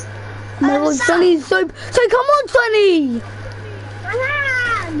 No, Sonny's so come on, Sonny!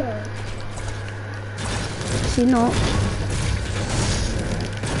 Is he not?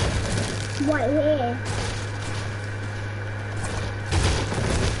 Right here.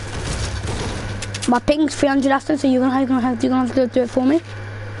 My ping's 300 Aston, so you're gonna have to do it for me.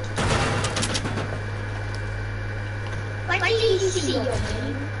 Where do you see your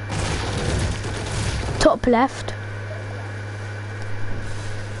name? Top left.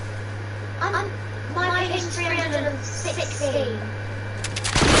 My ping is 316.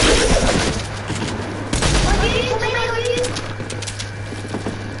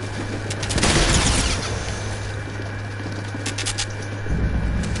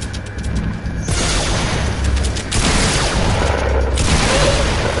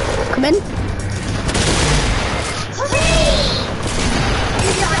 Come in.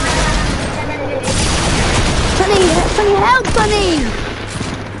 Sonny, help, Sonny!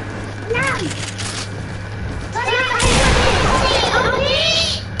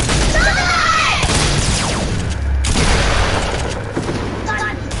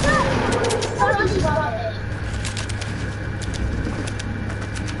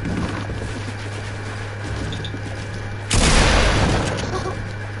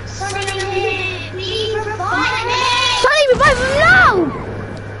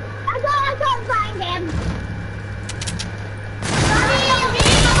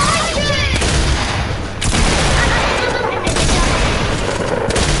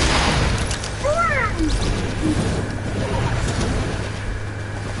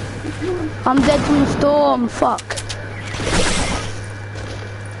 I'm dead from the storm, fuck.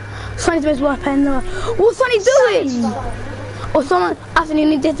 Sonny's the best weapon ever. What's Sonny doing? Or someone, Aston, you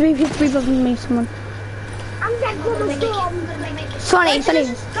need to revive me, someone. I'm dead from the storm. Sonny. Go to the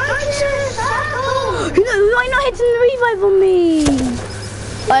circle. Why not hitting the revive on me?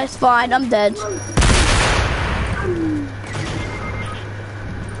 Oh, it's fine, I'm dead.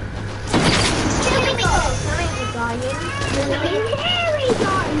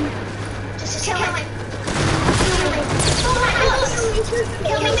 Just kill him.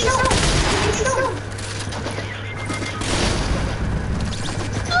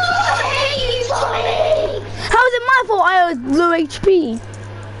 How is it my fault I was low HP?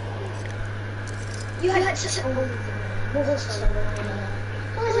 You had to...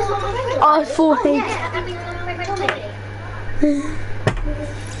 I was full HP.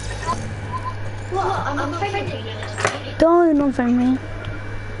 What? I'm friendly. Don't unfriend me.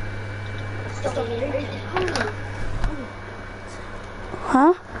 Stop being rude.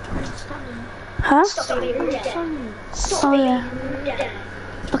 Huh? Huh? Stop being rude. Stop Oh being yeah.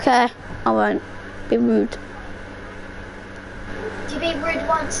 rude. Okay, I won't be rude. If you be rude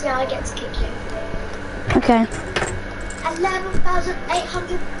once, now I get to kick you. Okay.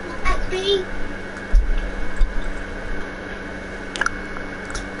 11,800 XP.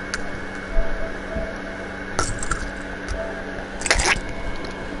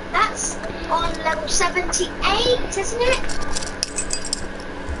 That's on level 78, isn't it?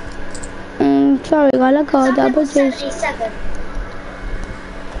 Sorry, I got I'm double level juice. 77.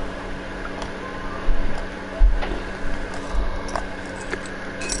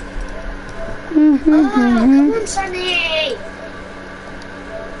 Come on, Sunny!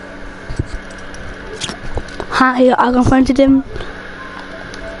 Hi, I confronted him.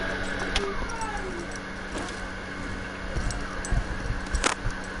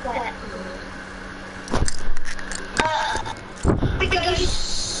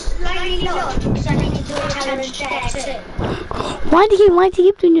 Because Lonely Lodge, because I need to do a challenge there too. Why do you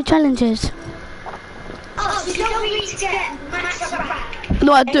keep doing your challenges? Oh, so you don't need to get max up back.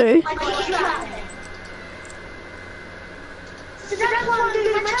 No, I do. I kick you out then. So that's why I'm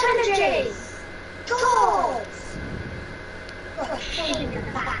doing my challenges. God! What a pain in the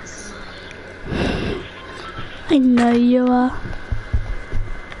backside. I know you are.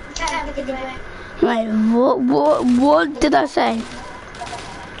 Okay, have a good day. Wait, what did I say? You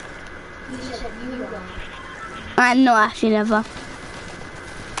said you were. I know, actually never.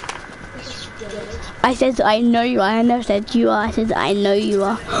 Yes, you did. I said I know you are. I never said you are. I said I know you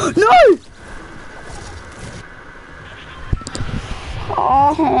are. No!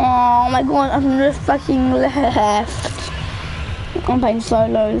 Oh my god, I'm just fucking left. I'm playing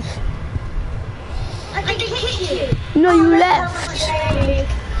solos. I can kick you. No, you Oh, left.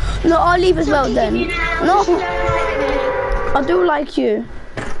 that's No, I'll leave as well then. No, I do like you.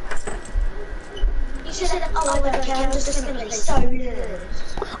 You said, oh, okay, I'm just going to play solos.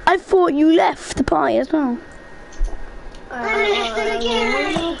 I thought you left the party as well. I left it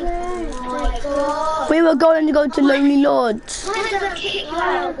again. Oh my god. We were going to go to Lonely Lodge. Why did I kick you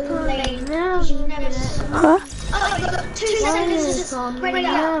out all day? Because you never saw. Huh? Oh, you got 2 seconds to bring it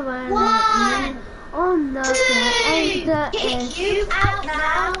up. 1, Oh no, 2, kick you out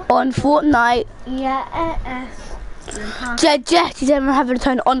now. On Fortnite. yeah, Jess, he's ever having a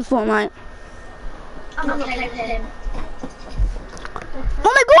turn on Fortnite. I'm not playing with him.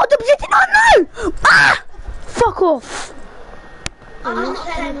 Oh my god, the position! Oh no! Ah! Fuck off. I'm not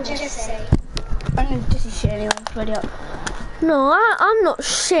playing with Jesse. I'm gonna just shit anyway, ready up. No, I'm not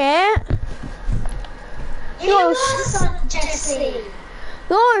shit. You are son, Jesse.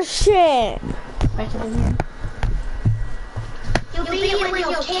 You're shit. Better than you. You'll be it when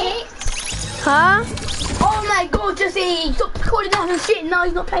you're kicked. Huh? Oh my god, Jesse! Stop calling out and shit. No,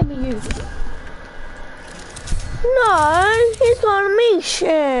 he's not playing with you. No, he's calling me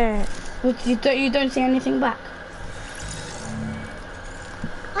shit. You don't say anything back.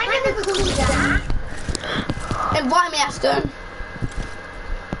 I never called you that. Invite me, Aston.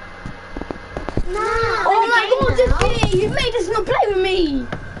 No. Oh my god, Jesse! You made us not play with me.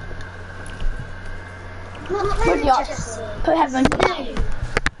 I'm not playing with Ready up. Jesse. Put heaven. No.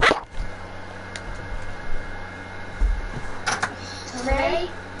 Tommy?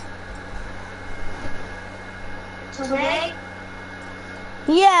 Tommy?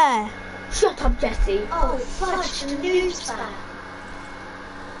 Yeah. Shut up, Jesse. Oh, fudge, the news back.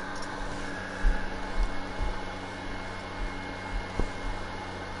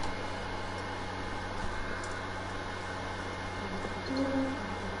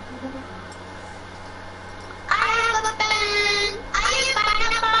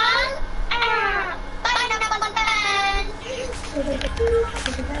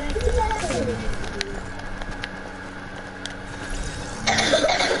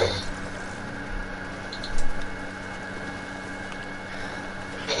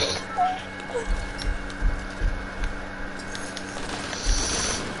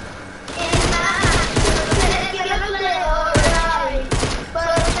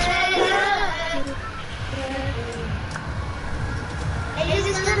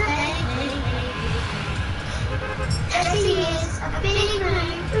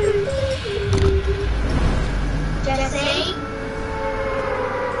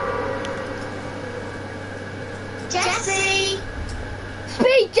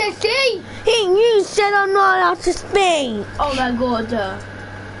 Speak, Jesse! You said I'm not allowed to speak. Oh my god.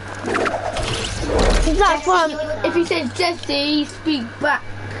 That's why If he says Jesse, speak back.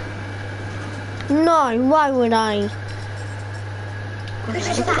 No, why would I?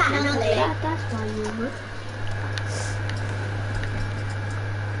 Because you're fat and ugly. That's why you would.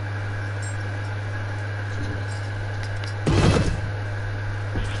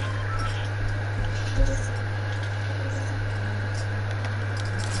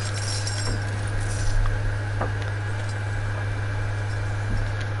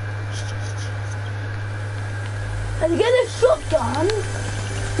 Are you getting a shotgun?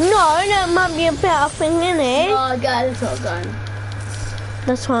 No, that might be a better thing, innit? Oh, I got a shotgun.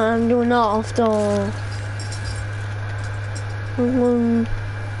 That's why I'm doing that after.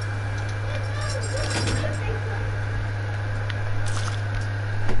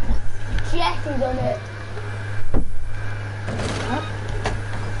 Jesse's on it.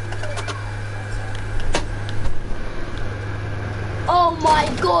 Oh my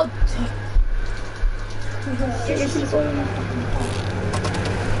god!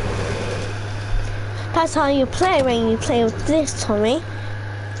 That's how you play when you play with this, Tommy.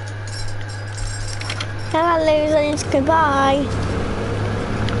 Hello, losers. Goodbye.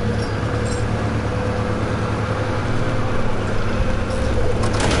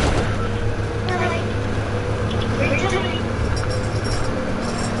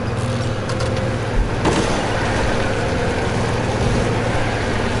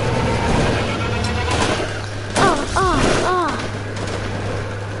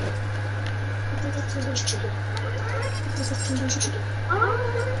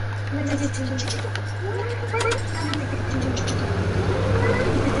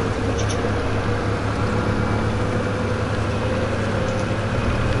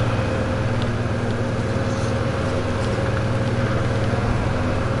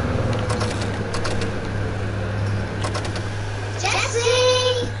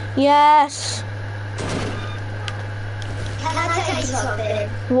 Jesse! Yes. Can I tell you something?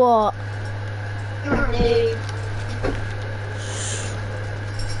 What? You're a noob.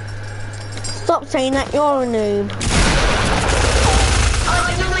 Stop saying that you're a noob.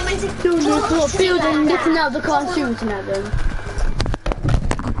 Oh, no, I meant to Building, getting out of the car, shooting at them.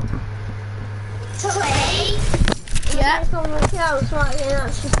 Tommy! Yeah. Someone else might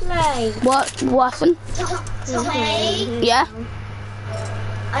actually play. What happened? Tommy! Yeah.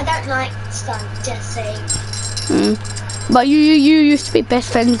 I don't like stunt, Jesse. But you used to be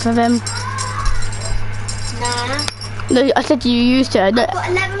best friends with him. Nah. No, I said you used to. I've got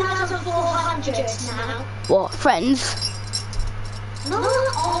 11,400 now. What, friends? No,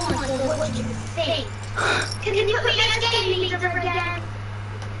 oh my god, what do you think? Can you put me as game leader again?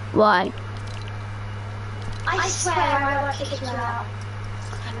 Why? I swear I won't kick you out.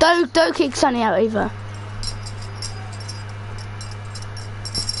 Don't kick Sunny out either.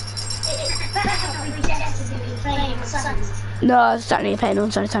 It's better for Jesse to be playing on Sundays. No, Sunny playing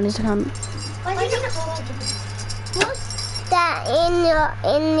on Sunny's account. Why do you not want to? What's that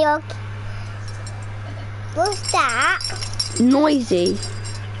in your? What's that? Noisy.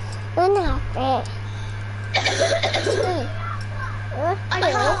 Nothing. I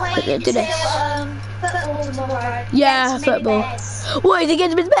can't wait Okay, do to this. football tomorrow. Yeah, Against Mini football. Bears. What is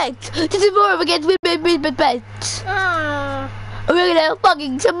against Miss Bex? This is more of against Miss Bex. Ah. We're gonna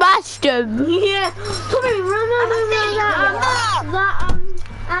fucking smash them. Yeah. Tommy, remember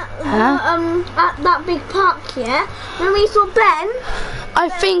at that big park, yeah? When we saw Ben. I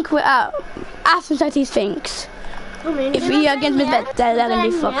think we're out. Aston City thinks. If we are against Miss Bex, they're gonna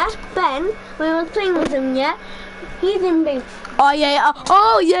be fucked. Yeah? Ben, we were playing with him, yeah? He's in big. Oh yeah,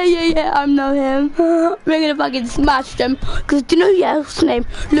 yeah. I know him. We're gonna fucking smash them. Cause do you know your else's name?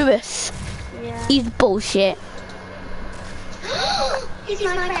 Lewis. Yeah. He's bullshit. He's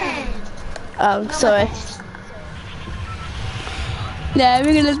my friend. Oh, sorry. Yeah,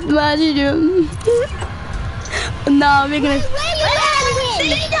 we're gonna smash them. No, we're gonna.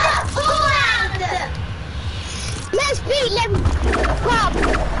 Let's beat them. Come.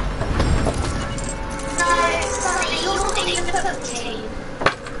 No, sorry, you're in the football team.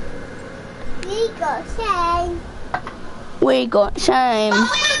 We got shame. We got shame.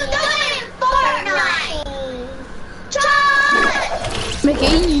 We're doing Fortnite. Charge!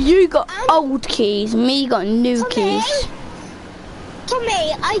 Mickey, you got old keys. Me got new keys.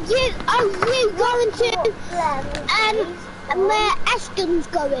 Tommy, are you going to where Ashton's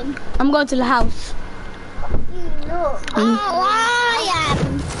going? I'm going to the house. Oh, I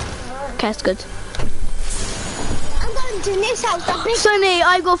am. Okay, that's good. I'm going to this house. The big. Sonny,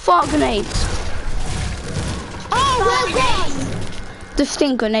 I got fart grenades. Oh, where's this? The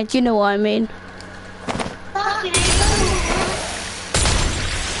stink grenades, you know what I mean.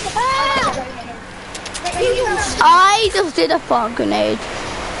 I just did a fart grenade.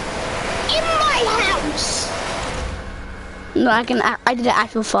 In my No, I did an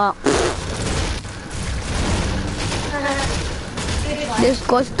actual fart.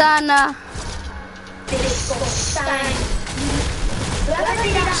 Disgostana.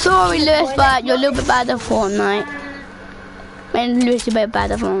 Sorry, Lewis, but you're a little bit bad at Fortnite. And Lewis is a bit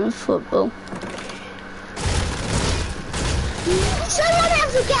bad at football. Someone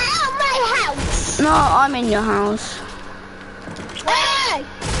has to get out of my house. No, I'm in your house. Hey!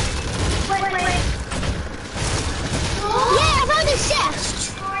 Wait. Yeah, I found a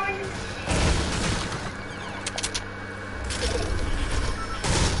chest.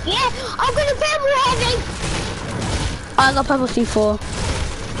 Yeah, I'm gonna purple heavy. I got purple C4.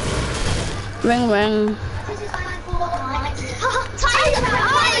 Ring ring.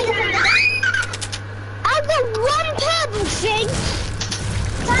 I've got one purple thing.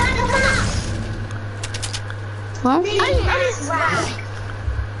 What?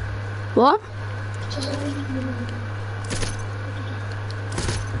 What?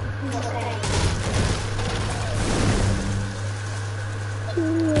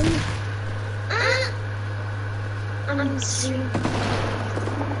 I'm sorry.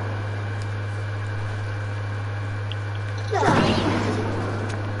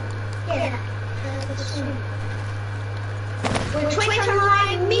 When Twitter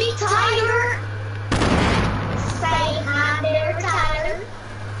line me Tyler, say hi there, Tyler.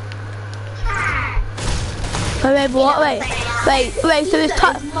 Wait, what? Wait, so is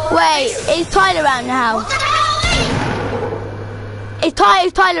Tyler around your house? Is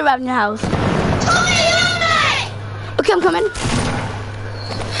Tyler around your house? Okay, I'm coming.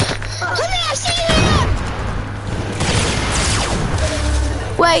 Tommy, I see him!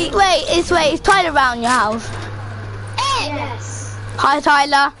 Is Tyler around your house? Yes. Hi,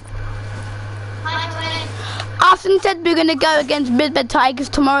 Tyler. Hi, Twin. Austin said we're gonna go against Brisbane Tigers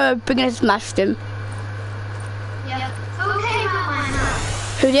tomorrow. We're gonna smash them. Yep. Who came out my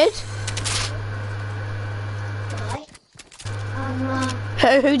house? Who did?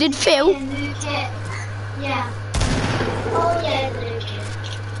 Who did Phil? Yeah, new kid. Yeah. Oh yeah, the new kid.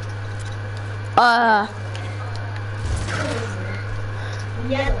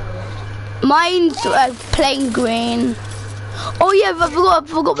 Yellow. Mine's plain green. Oh yeah, I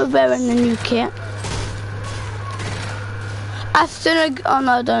forgot we're wearing the new kit. Aston, oh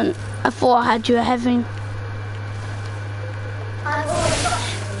no, I don't. I thought I had you a heavy.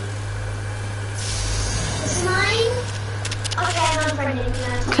 It's mine. Okay, I'm unfriending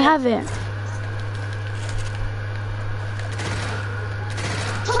you. Can I have it?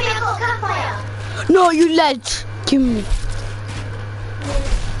 Tommy, I got a campfire. No, you ledge. Give me.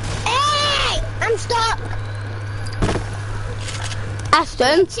 Hey! I'm stuck.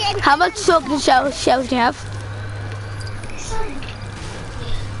 Aston, how much chocolate shells do you have?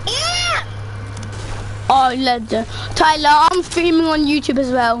 Yeah! Oh, legend. Tyler, I'm streaming on YouTube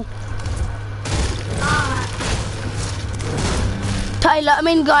as well.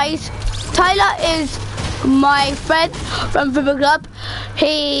 Guys, Tyler is my friend from Football Club. Do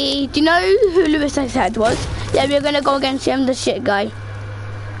you know who Lewis said was? Yeah, we're gonna go against him, the shit guy.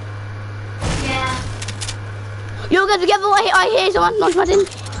 Yeah. You'll get together. I hear someone launch my thing.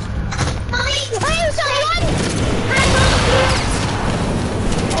 Mommy, I'm someone!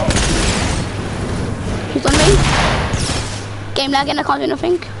 He's on me. Game lagging, I can't do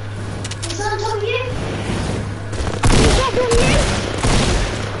nothing. Is that on top of you?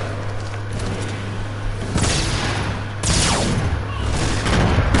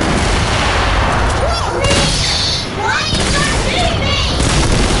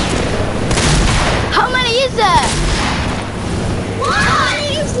 How many is there? What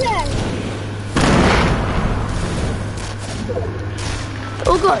is that?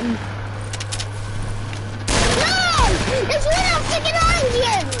 Oh god. No! It's one I'm sticking on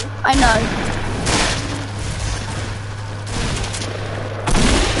you! I know.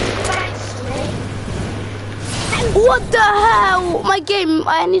 What the hell? My game,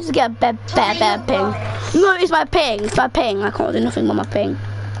 I need to get a better ping. No, it's my ping. It's my ping. I can't do nothing with my ping.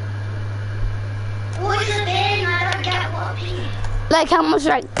 What is it in? I don't get what ping. Like how much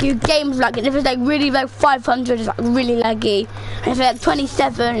like your game's like, if it's like really like 500, it's like really laggy. And if it's like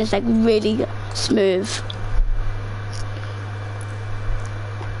 27, it's like really smooth.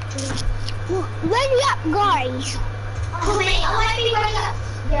 Ready up, guys! Oh mate, I might be ready up.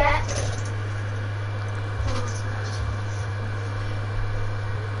 Yeah.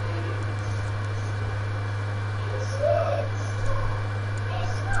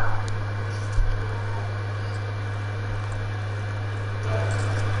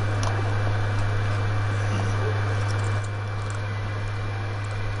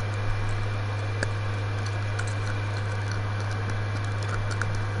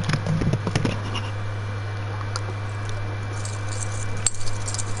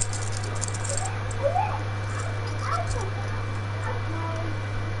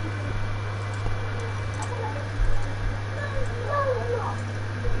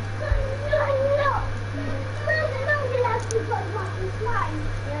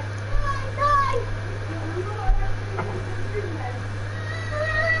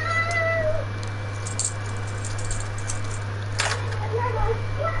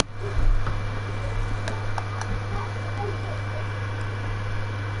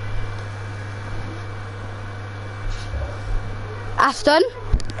 Aston.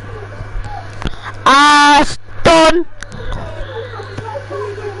 Aston.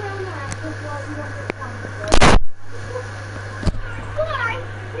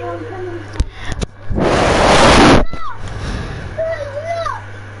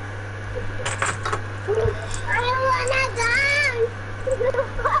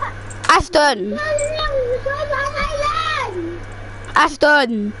 Aston.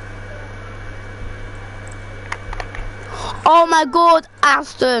 Aston. Oh my god,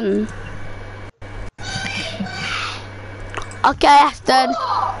 Aston. Okay, Aston.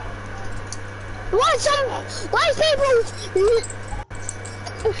 Why people?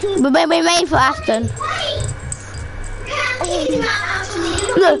 We're waiting for Aston.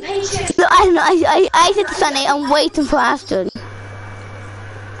 Look, I said to Sunny, I'm waiting for Aston.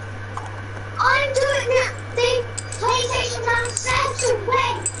 I'm doing that thing. PlayStation downstairs to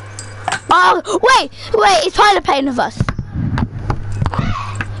wait. Oh, wait, is Tyler playing with us?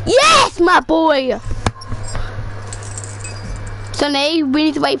 Yes, my boy. Sunny, we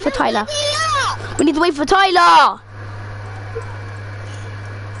need to wait for Tyler. We need to wait for Tyler.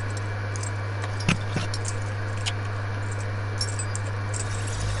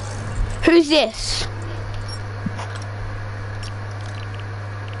 Who's this?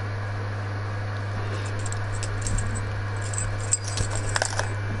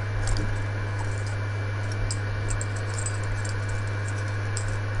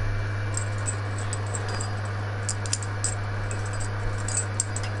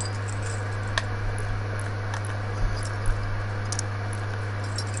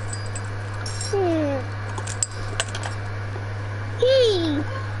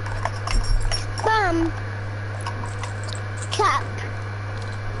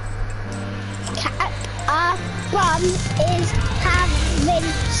 Bum is having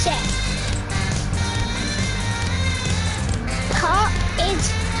sex. Cat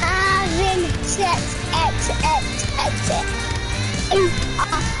is having sex. You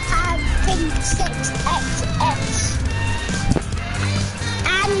are having sex.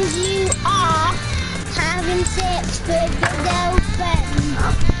 And you are having sex with your girlfriend.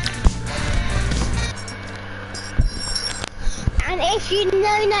 And if you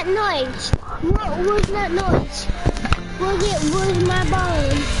know that noise, what was that noise? Was it with my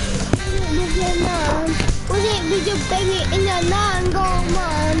bone? Was it with your mom? Was it with your baby in the line going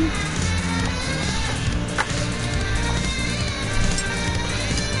on?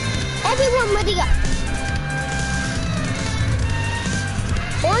 Everyone ready up.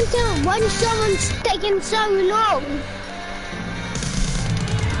 Why someone's taking so long?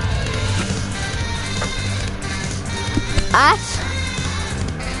 Us?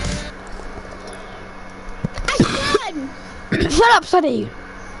 Shut up, Sunny.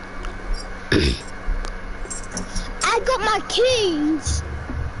 I got my keys.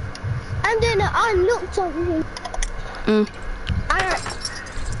 I'm gonna unlock something.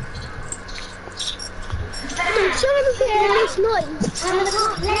 Someone hear this noise. And I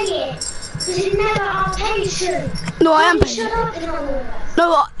can't play it. Because you never are patient. No, I am Shut patient. up and all that.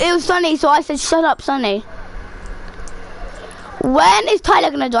 No, it was Sunny, so I said shut up, Sunny. When is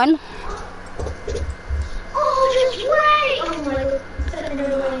Tyler gonna join? Oh, just wait! Oh my god.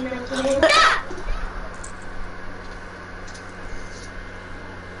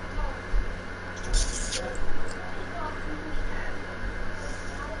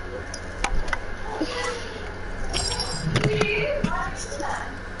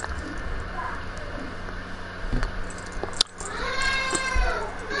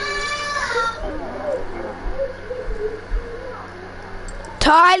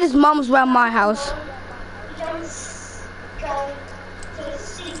 Tyler's mum's around my house. Just go to the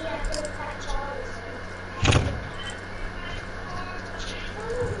city after the franchise.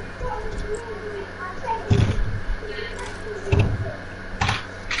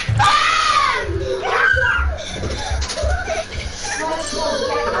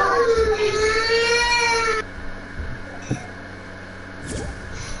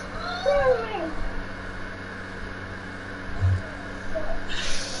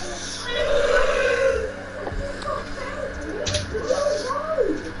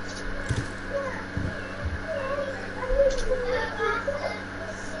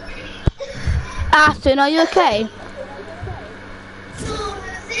 Aston, are you okay?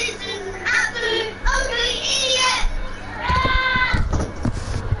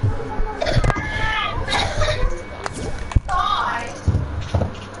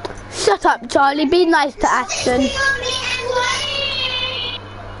 Shut up, Charlie. Be nice to Aston.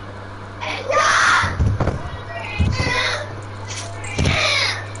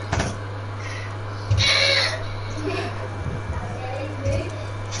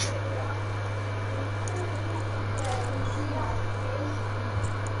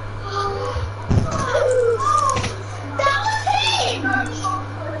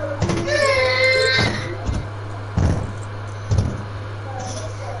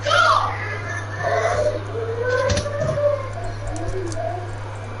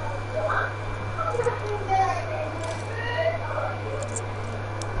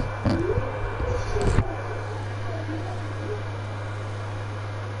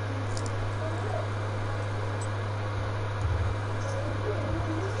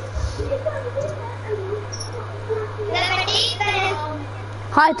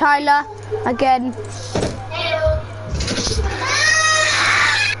 Hi Tyler, again.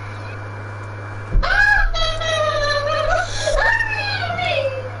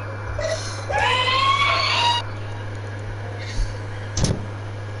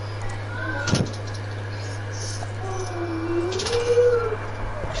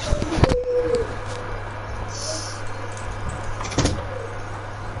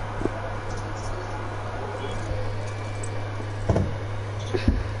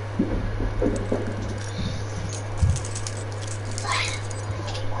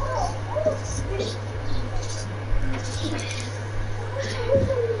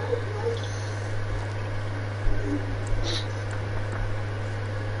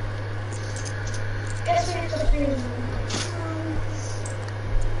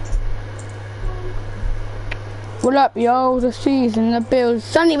 What up, yo? The season, the Bills.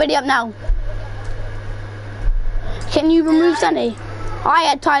 Sunny, ready up now. Can you remove Sunny?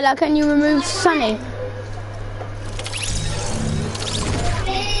 Hiya, Tyler. Can you remove Sunny?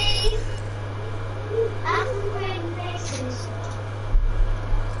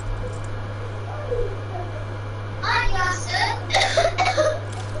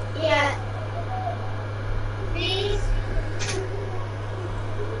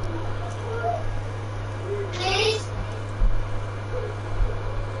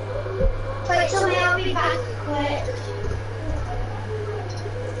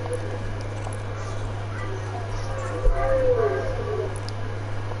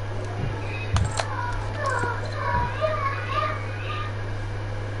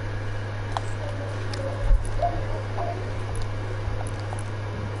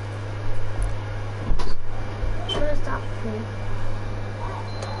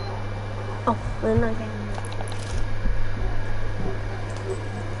 Oh, we're not getting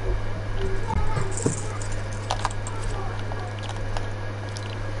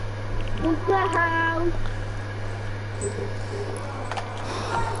What's the house?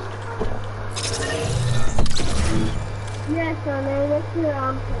 Yes, honey, let's do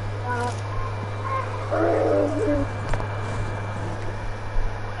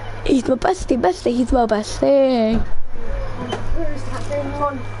He's my bestie, he's my bestie. Where's that thing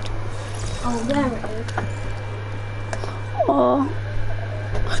on? Oh, there it is. Oh.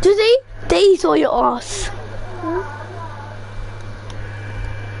 Does he? They saw your ass.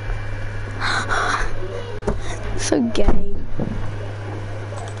 So gay.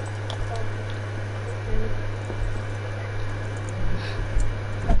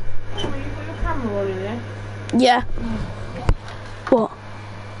 You got your camera on in there? Yeah. What?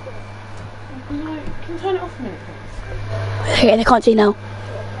 Can you turn it off a minute, please? Okay, they can't see now.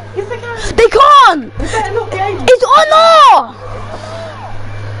 Yes, they can. They can't! You better not be able. It's on now!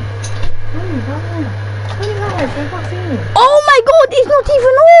 Turn it that way so I can't see you. Oh my god, it's not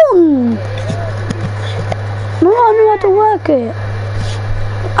even on! No, I know how to work it.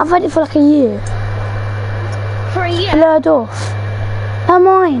 I've had it for like a year. For a year? Blurred off. They're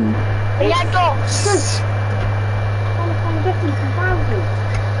mine. Yeah, dogs.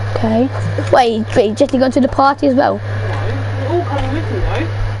 Okay. Wait, Jessie gone to the party as well? You're all coming with me though.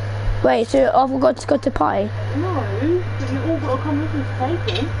 Wait, so I've got to go to the party? No, but you all got to come with me to take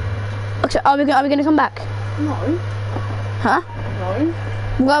him. Okay, are we gonna come back? No. Huh?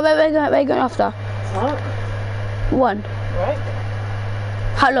 No. Where are we going after? What? One. Right.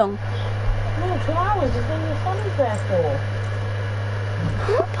 How long? No, 2 hours is when your son is there for.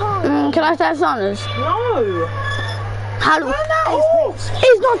 Can I stay at Sanders? No. How long? Oh,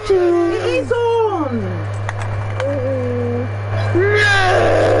 It's not too. it is on.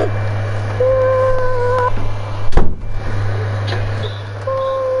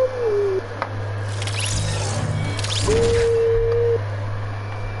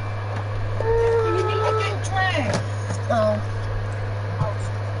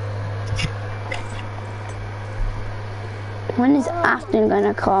 When is Aston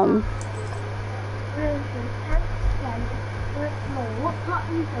gonna come? What part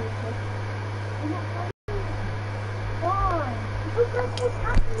are you taking? Why? Because that's what's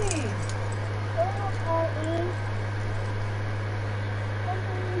happening.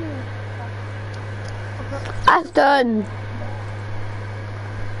 Aston!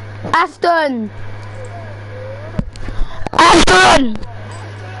 Aston! Aston!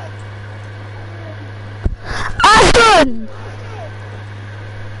 Aston!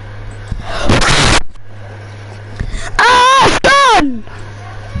 Aston!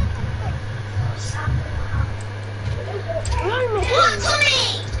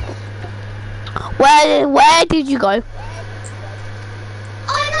 Where did you go? I'm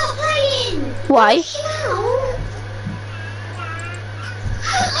not playing. Why?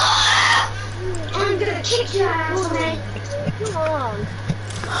 I'm gonna kick your ass, mate. Come on.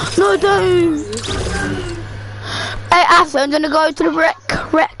 No, don't. Hey, Ashley, I'm gonna go to the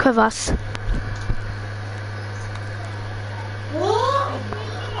wreck with us.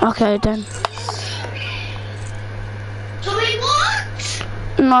 What? Okay, then. Tommy, what?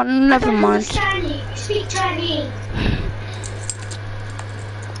 No, I never don't mind. understand you. Speak Chinese.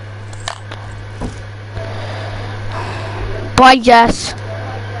 Bye, Jess.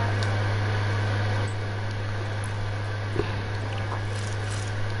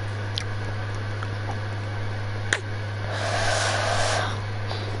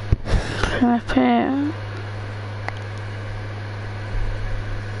 Prepare.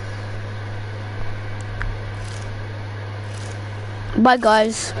 Bye,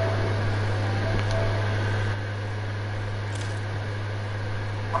 guys.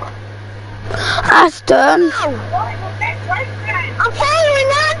 Aston. I'm playing right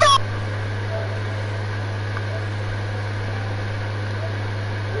now.